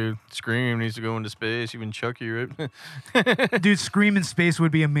like, dude, Scream needs to go into space. Even Chucky, right? Dude, Scream in Space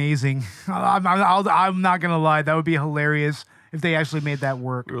would be amazing. I'm not going to lie. That would be hilarious if they actually made that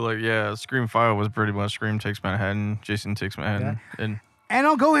work. We were like, yeah, Scream 5 was pretty much Scream Takes Manhattan, Jason Takes Manhattan. Yeah. And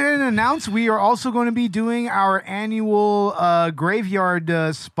I'll go ahead and announce we are also going to be doing our annual graveyard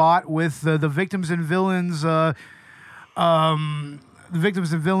spot with the Victims and Villains live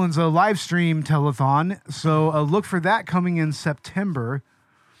stream telethon. So look for that coming in September.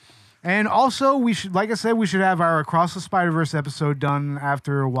 And also, we should have our Across the Spider-Verse episode done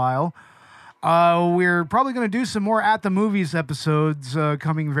after a while. We're probably going to do some more At the Movies episodes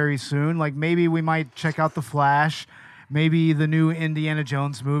coming very soon. Like maybe we might check out The Flash, maybe the new Indiana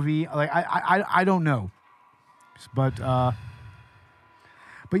Jones movie. Like I don't know, but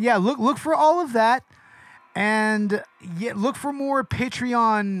yeah, look for all of that, and look for more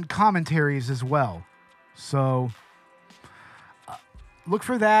Patreon commentaries as well. So look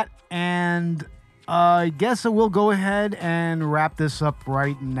for that, and I guess we'll go ahead and wrap this up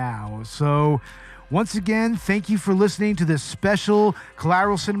right now. So, once again, thank you for listening to this special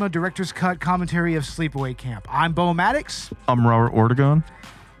Collateral Cinema Director's Cut commentary of Sleepaway Camp. I'm Bo Maddox. I'm Robert Ortegon.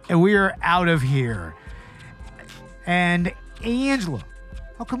 And we are out of here. And Angela,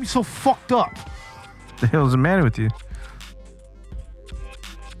 how come you're so fucked up? The hell's the matter with you?